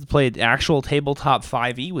actually played actual Tabletop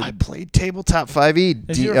 5e with. I played Tabletop 5e,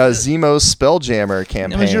 Zemo's Spelljammer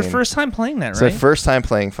campaign. It was your first time playing that, right? It's my first time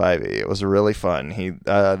playing 5e. It was really fun.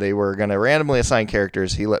 They were gonna randomly assign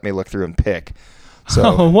characters. He let me look through and pick. So,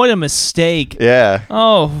 oh, what a mistake! Yeah.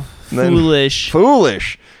 Oh, foolish.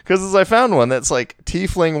 Foolish, because I found one that's like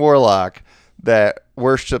Tiefling Warlock that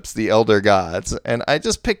worships the elder gods, and I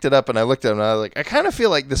just picked it up and I looked at it and I was like, I kind of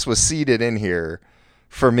feel like this was seeded in here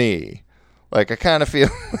for me. Like, I kind of feel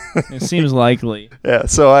it seems likely. Yeah,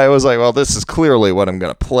 so I was like, well, this is clearly what I'm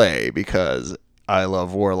gonna play, because I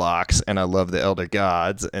love warlocks and I love the elder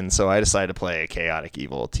gods, and so I decided to play a chaotic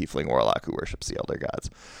evil Tiefling Warlock who worships the elder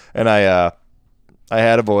gods. And I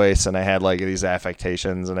had a voice, and I had like these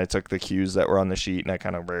affectations, and I took the cues that were on the sheet, and I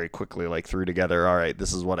kind of very quickly like threw together, all right,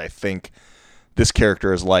 this is what I think this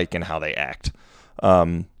character is like and how they act.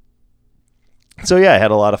 So yeah, I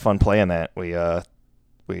had a lot of fun playing that.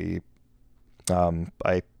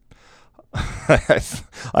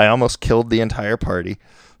 I almost killed the entire party,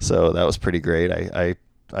 so that was pretty great. I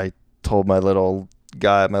told my little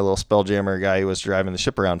spelljammer guy who was driving the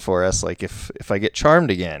ship around for us, like, if I get charmed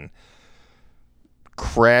again,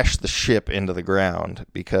 crash the ship into the ground,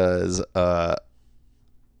 because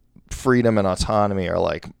freedom and autonomy are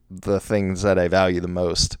like the things that I value the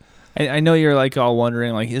most. I know you're like all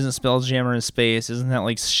wondering, like, isn't Spelljammer in space? Isn't that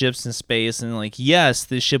like ships in space? And like, yes,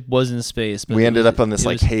 the ship was in space, but we ended up on this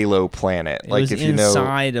like Halo planet. Like, was if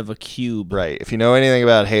inside of a cube. Right. If you know anything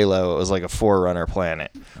about Halo, it was like a Forerunner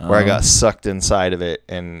planet where I got sucked inside of it,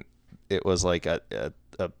 and it was like a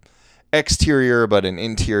exterior but an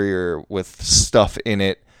interior with stuff in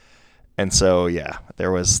it. And so, yeah,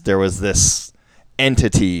 there was this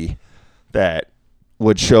entity that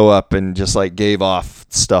would show up and just like gave off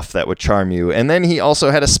stuff that would charm you. And then he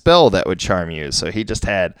also had a spell that would charm you. So he just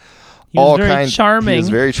had all kinds. Charming. He was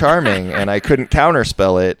very charming, and I couldn't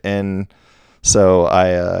counterspell it. And so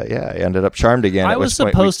I ended up charmed again. I at was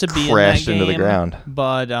which point supposed to be crashed in that into the game, ground.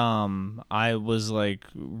 but I was like,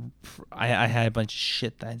 I had a bunch of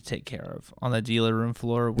shit that I had to take care of on the dealer room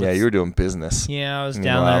floor. Yeah, you were doing business. Yeah, I was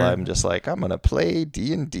Meanwhile, down there. I'm just like, I'm gonna play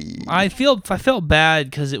D&D. I felt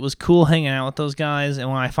bad because it was cool hanging out with those guys, and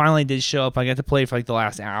when I finally did show up, I got to play for like the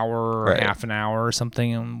last hour or half an hour or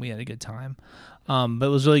something, and we had a good time. But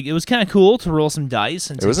it was kind of cool to roll some dice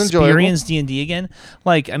and to experience D&D again.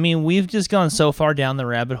 Like, I mean, we've just gone so far down the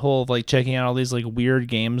rabbit hole of like checking out all these like weird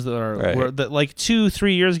games that are that like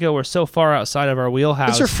 2-3 years ago were so far outside of our wheelhouse.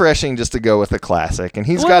 It's refreshing just to go with a classic, and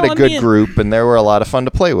he's got a good group, and they were a lot of fun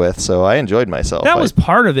to play with, so I enjoyed myself. That was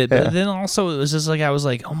part of it, but then also it was just like I was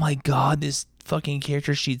like, oh my god, this fucking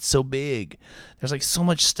character sheet's so big. There's like so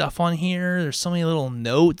much stuff on here. There's so many little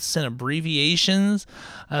notes and abbreviations.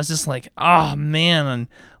 I was just like, oh man. And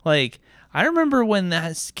like, I remember when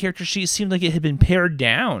that character sheet seemed like it had been pared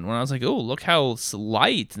down, when I was like, oh, look how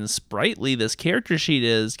light and sprightly this character sheet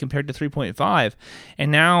is compared to 3.5.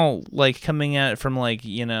 And now like coming at it from like,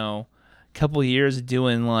 a couple years of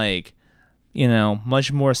doing like,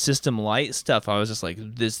 much more system light stuff, I was just like,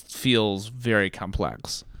 this feels very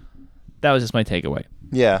complex. That was just my takeaway.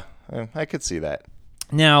 Yeah, I could see that.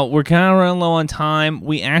 Now, we're kind of running low on time.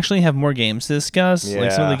 We actually have more games to discuss, Yeah,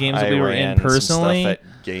 like some of the games that we were in personally. Some stuff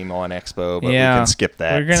at Game On Expo, but we can skip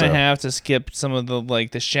that. We're going to have to skip some of the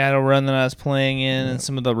the Shadowrun that I was playing in and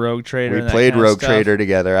some of the Rogue Trader. We played Rogue Trader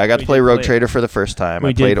together. I got to play Rogue Trader for the first time.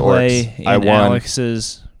 I played Orcs. I won.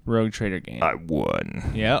 Alex's Rogue Trader game. I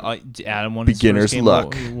won. Yeah, Adam won Beginner's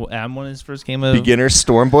luck. Adam won his first game of Beginner's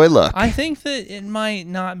Stormboy luck. I think that it might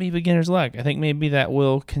not be beginner's luck. I think maybe that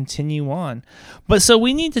will continue on. But so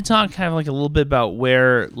we need to talk kind of like a little bit about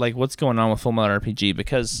what's going on with Full Metal RPG,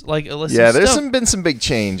 because there's been some big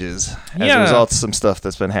changes as a result of some stuff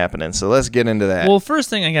that's been happening. So let's get into that. Well, first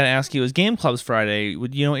thing I got to ask you is Game Club's Friday.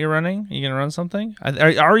 You know what you're running? Are you going to run something?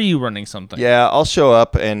 Are you running something? Yeah, I'll show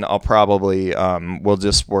up and I'll probably we'll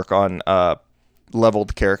just work on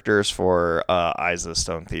leveled characters for Eyes of the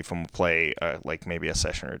Stone Thief, and we'll play maybe a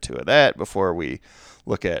session or two of that before we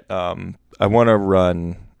look at I want to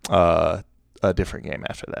run a different game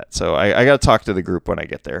after that. So I got to talk to the group when I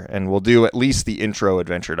get there, and we'll do at least the intro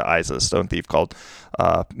adventure to Eyes of the Stone Thief called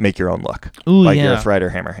Make Your Own Luck by Gareth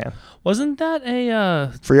Ryder Hammerhand. Wasn't that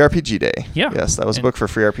a Free RPG Day? Yeah. Yes, that was a book for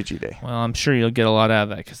Free RPG Day. Well, I'm sure you'll get a lot out of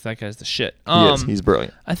that because that guy's the shit. He is. He's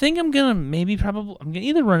brilliant. I think I'm gonna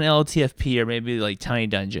either run LTFP or maybe like Tiny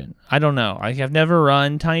Dungeon. I don't know. I've never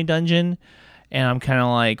run Tiny Dungeon, and I'm kind of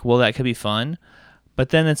like, well, that could be fun. But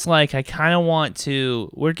then it's like I kind of want to.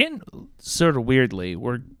 We're getting sort of weirdly.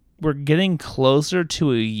 We're getting closer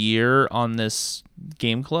to a year on this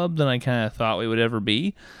game club than I kind of thought we would ever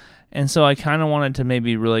be. And so I kind of wanted to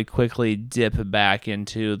maybe really quickly dip back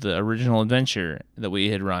into the original adventure that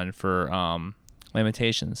we had run for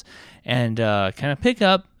Lamentations, and kind of pick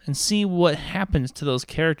up and see what happens to those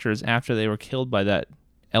characters after they were killed by that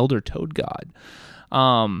Elder Toad God.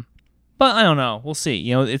 But I don't know. We'll see.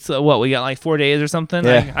 It's we got like 4 days or something.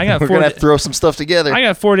 Yeah, I got we're gonna have to throw some stuff together. I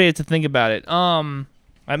got 4 days to think about it.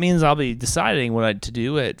 That means I'll be deciding what to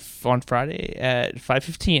do on Friday at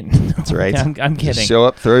 5:15. That's right. I'm kidding. Just show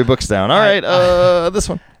up, throw your books down. All right, this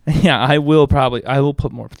one. Yeah, I will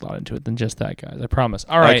put more thought into it than just that, guys. I promise.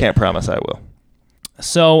 All right. I can't promise I will.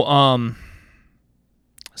 So,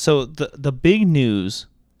 so the big news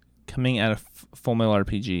coming out of Full Metal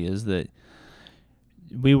RPG is that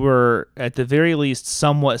we were at the very least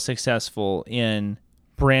somewhat successful in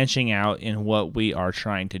branching out in what we are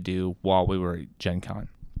trying to do while we were at Gen Con.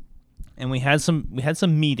 And we had some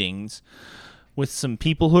meetings with some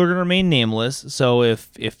people who are going to remain nameless. So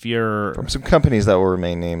if you're from some companies that will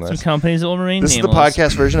remain nameless. Some companies that will remain nameless. This is the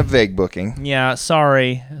podcast version of Vague Booking. Yeah,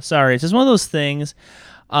 sorry. It's just one of those things.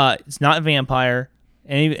 It's not Vampire.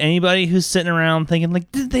 Anybody who's sitting around thinking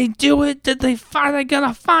like, did they do it? Are they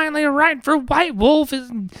gonna finally write for White Wolf?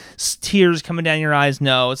 Tears coming down your eyes.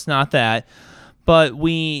 No, it's not that. But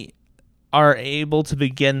we are able to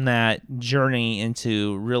begin that journey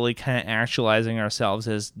into really kind of actualizing ourselves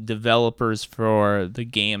as developers for the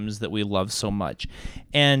games that we love so much.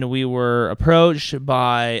 And we were approached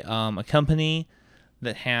by a company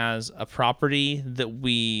that has a property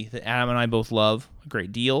that Adam and I both love a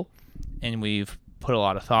great deal, and we've put a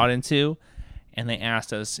lot of thought into, and they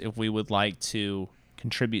asked us if we would like to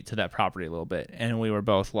contribute to that property a little bit. And we were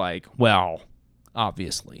both like, well,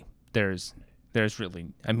 obviously. there's really,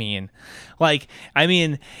 we'd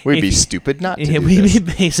be stupid not to. Do we'd this.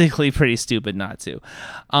 be basically pretty stupid not to.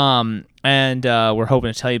 And we're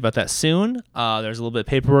hoping to tell you about that soon. There's a little bit of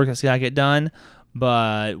paperwork that's got to get done,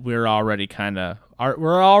 but we're already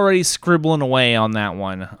scribbling away on that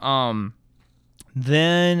one.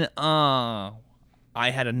 Then I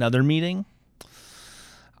had another meeting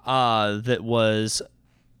that was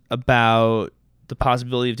about the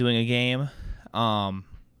possibility of doing a game.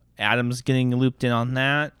 Adam's getting looped in on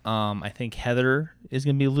that. I think Heather is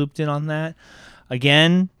going to be looped in on that.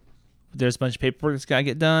 Again, there's a bunch of paperwork that's got to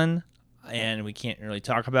get done, and we can't really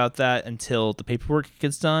talk about that until the paperwork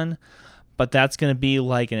gets done. But that's going to be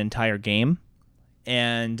like an entire game,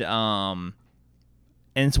 and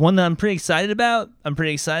it's one that I'm pretty excited about.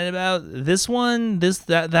 This one,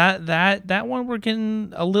 that one. We're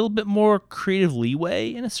getting a little bit more creative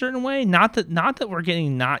leeway in a certain way. Not that we're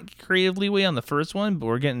getting not creative leeway on the first one, but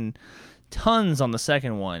we're getting tons on the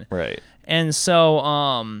second one. Right. And so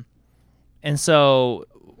I'm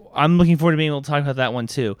looking forward to being able to talk about that one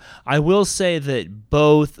too. I will say that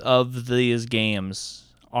both of these games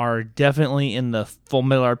are definitely in the Full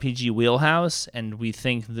Metal RPG wheelhouse, and we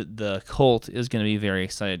think that the cult is going to be very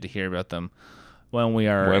excited to hear about them when we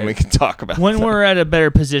can talk about when them. We're at a better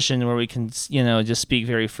position where we can, just speak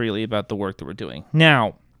very freely about the work that we're doing.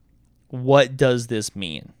 Now, what does this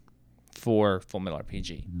mean for Full Metal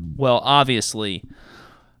RPG? Well, obviously,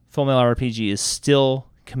 Full Metal RPG is still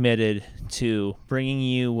committed to bringing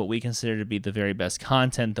you what we consider to be the very best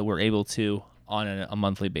content that we're able to on a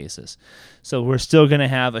monthly basis. So we're still going to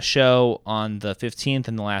have a show on the 15th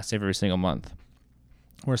and the last every single month.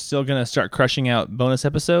 We're still going to start crushing out bonus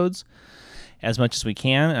episodes as much as we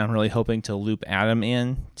can, and I'm really hoping to loop Adam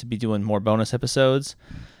in to be doing more bonus episodes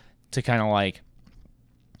to kind of like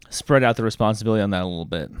spread out the responsibility on that a little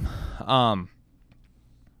bit.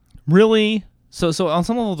 Really, so on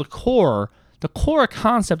some level, the core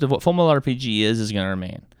concept of what Full Metal RPG is going to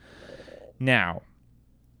remain. Now,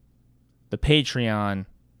 the Patreon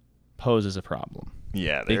poses a problem.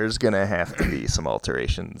 Yeah, there's going to have to be some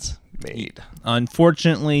alterations made.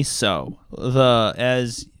 Unfortunately so.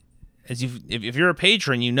 If you're a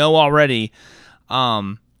patron, you know already,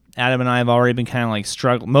 Adam and I have already been kind of like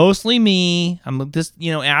struggling. Mostly me.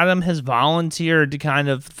 Adam has volunteered to kind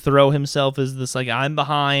of throw himself as this, like, I'm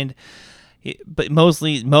behind. But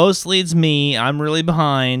mostly it's me. I'm really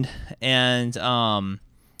behind. So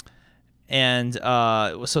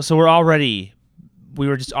we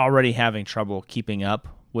were just already having trouble keeping up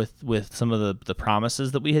with some of the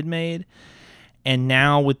promises that we had made. And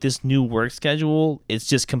now with this new work schedule, it's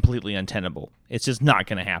just completely untenable. It's just not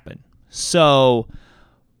going to happen. So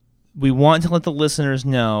we want to let the listeners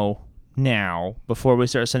know now, before we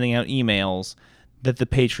start sending out emails, that the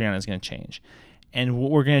Patreon is going to change. And what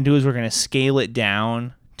we're going to do is we're going to scale it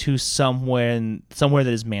down to somewhere that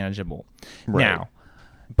is manageable. Right. Now,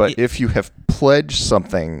 but if you have pledged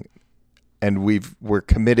something, and we're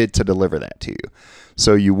committed to deliver that to you,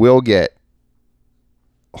 so you will get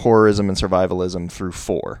Horrorism and Survivalism through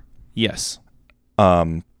 4. Yes.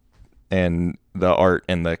 And the art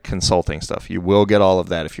and the consulting stuff. You will get all of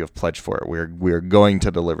that if you have pledged for it. We're going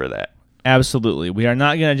to deliver that. Absolutely. We are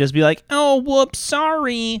not going to just be like, oh, whoops,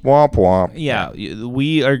 sorry. Womp womp. Yeah,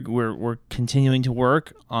 we're continuing to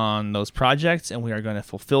work on those projects, and we are going to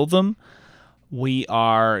fulfill them. We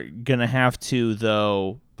are going to have to,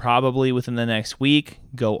 though, probably within the next week,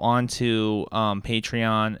 go on to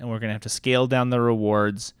Patreon, and we're going to have to scale down the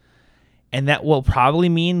rewards. And that will probably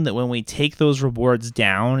mean that when we take those rewards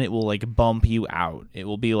down, it will like bump you out. It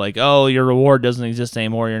will be like, oh, your reward doesn't exist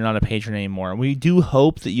anymore. You're not a patron anymore. And we do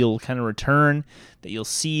hope that you'll kind of return, that you'll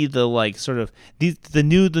see the like sort of the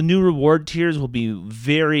new reward tiers will be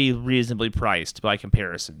very reasonably priced by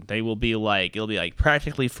comparison. They will be like, it'll be like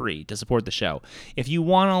practically free to support the show. If you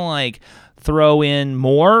want to like throw in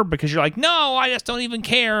more because you're like, no, I just don't even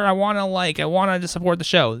care. I want to support the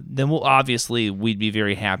show. Then we'd be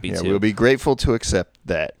very happy to. We'll be grateful to accept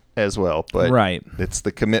that as well. But right. It's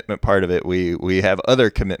the commitment part of it. We have other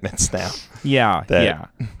commitments now. Yeah.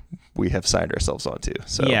 We have signed ourselves onto.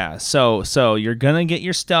 So yeah. So you're gonna get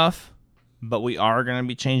your stuff, but we are gonna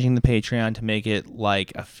be changing the Patreon to make it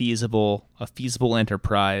like a feasible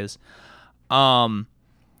enterprise.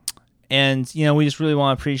 And, we just really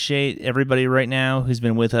want to appreciate everybody right now who's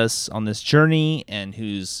been with us on this journey and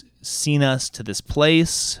who's seen us to this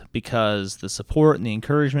place, because the support and the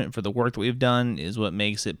encouragement for the work that we've done is what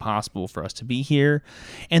makes it possible for us to be here.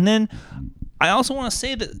 And then I also want to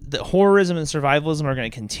say that horrorism and survivalism are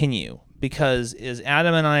going to continue, because is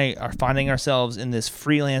Adam and I are finding ourselves in this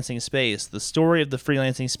freelancing space. The story of the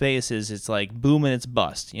freelancing space is it's like boom and it's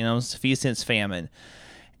bust, it's feast and it's famine.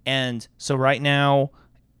 And so right now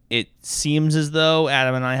it seems as though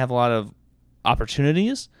Adam and I have a lot of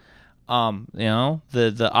opportunities.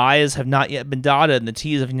 The I's have not yet been dotted and the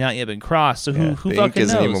T's have not yet been crossed. So who the fucking ink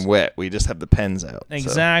isn't knows? even wet. We just have the pens out.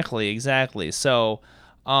 Exactly. So,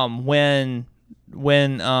 when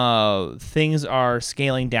things are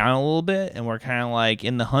scaling down a little bit and we're kind of like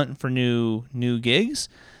in the hunt for new gigs,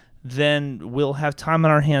 then we'll have time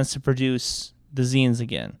on our hands to produce the zines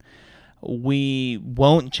again. We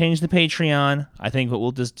won't change the Patreon. I think what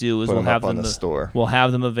we'll just do is Put we'll them have up them on the store. We'll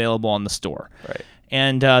have them available on the store. Right.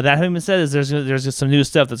 And that having been said, is there's just some new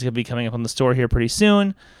stuff that's going to be coming up on the store here pretty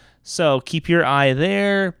soon. So keep your eye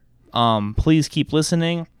there. Please keep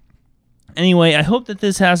listening. Anyway, I hope that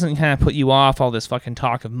this hasn't kind of put you off all this fucking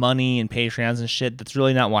talk of money and Patreons and shit. That's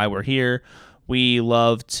really not why we're here. We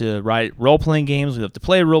love to write role-playing games. We love to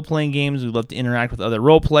play role-playing games. We love to interact with other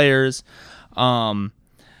role players.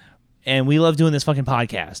 And we love doing this fucking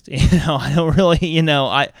podcast. I don't really,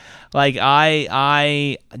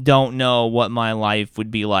 I don't know what my life would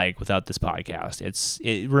be like without this podcast.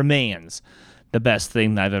 It remains the best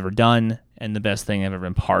thing that I've ever done and the best thing I've ever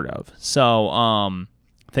been part of. So,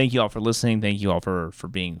 thank you all for listening. Thank you all for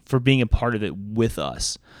being a part of it with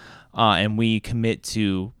us. And we commit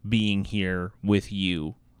to being here with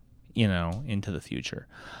you, into the future.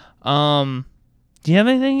 Do you have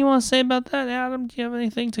anything you want to say about that, Adam? Do you have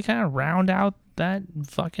anything to kind of round out that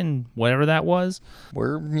fucking whatever that was?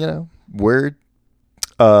 We're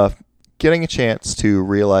getting a chance to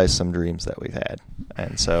realize some dreams that we've had.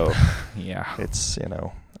 And so yeah, it's,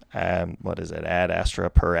 what is it? Ad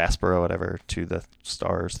astra per aspera, whatever, to the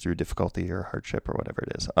stars through difficulty or hardship or whatever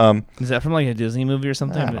it is. Is that from like a Disney movie or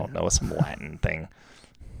something? I don't know. It's some Latin thing.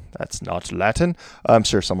 That's not Latin. I'm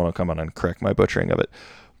sure someone will come on and correct my butchering of it.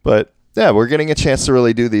 But yeah, we're getting a chance to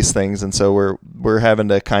really do these things, and so we're having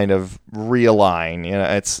to kind of realign.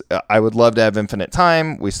 I would love to have infinite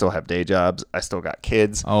time. We still have day jobs. I still got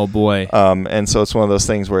kids. Oh boy. And so it's one of those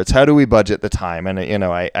things where it's how do we budget the time? And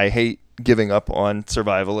I hate giving up on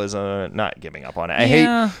survivalism. Not giving up on it. I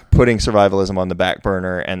hate putting survivalism on the back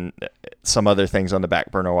burner and some other things on the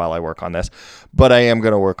back burner while I work on this. But I am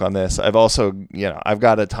going to work on this. I've also, I've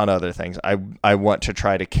got a ton of other things. I want to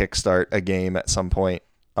try to kickstart a game at some point.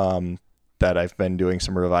 That I've been doing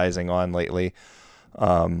some revising on lately.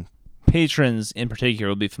 Patrons in particular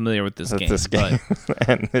will be familiar with this game.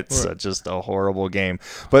 And it's just a horrible game.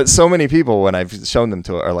 But so many people, when I've shown them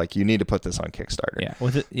to it, are like, you need to put this on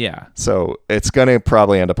Kickstarter. Yeah. So it's going to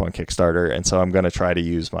probably end up on Kickstarter. And so I'm going to try to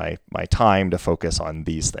use my time to focus on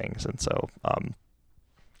these things. And so,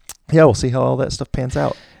 we'll see how all that stuff pans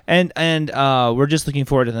out. And we're just looking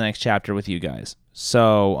forward to the next chapter with you guys.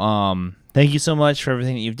 So, thank you so much for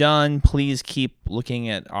everything that you've done. Please keep looking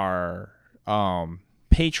at our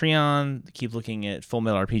Patreon. Keep looking at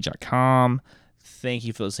FullMetalRPG.com. Thank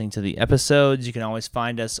you for listening to the episodes. You can always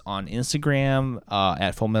find us on Instagram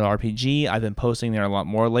at FullMetalRPG. I've been posting there a lot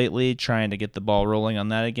more lately, trying to get the ball rolling on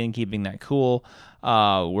that again, keeping that cool.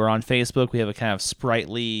 We're on Facebook. We have a kind of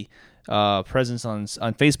sprightly presence on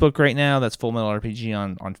Facebook right now. That's Full Metal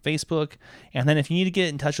RPG on Facebook. And then if you need to get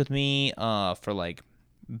in touch with me for like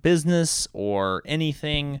business or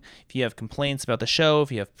anything, if you have complaints about the show,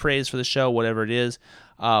 if you have praise for the show, whatever it is,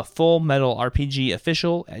 Full Metal RPG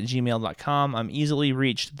Official at gmail.com. I'm easily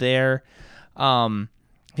reached there. If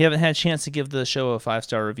you haven't had a chance to give the show a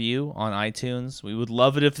 5-star review on iTunes, we would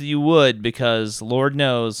love it if you would, because Lord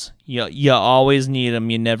knows you always need them.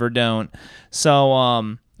 You never don't.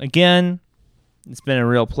 So, again, it's been a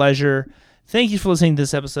real pleasure. Thank you for listening to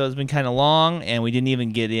this episode. It's been kind of long, and we didn't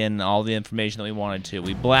even get in all the information that we wanted to.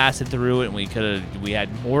 We blasted through it, and we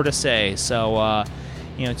had more to say. So,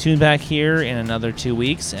 tune back here in another 2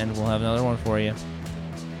 weeks, and we'll have another one for you.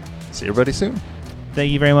 See everybody soon.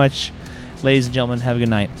 Thank you very much, ladies and gentlemen. Have a good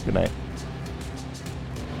night. Good night.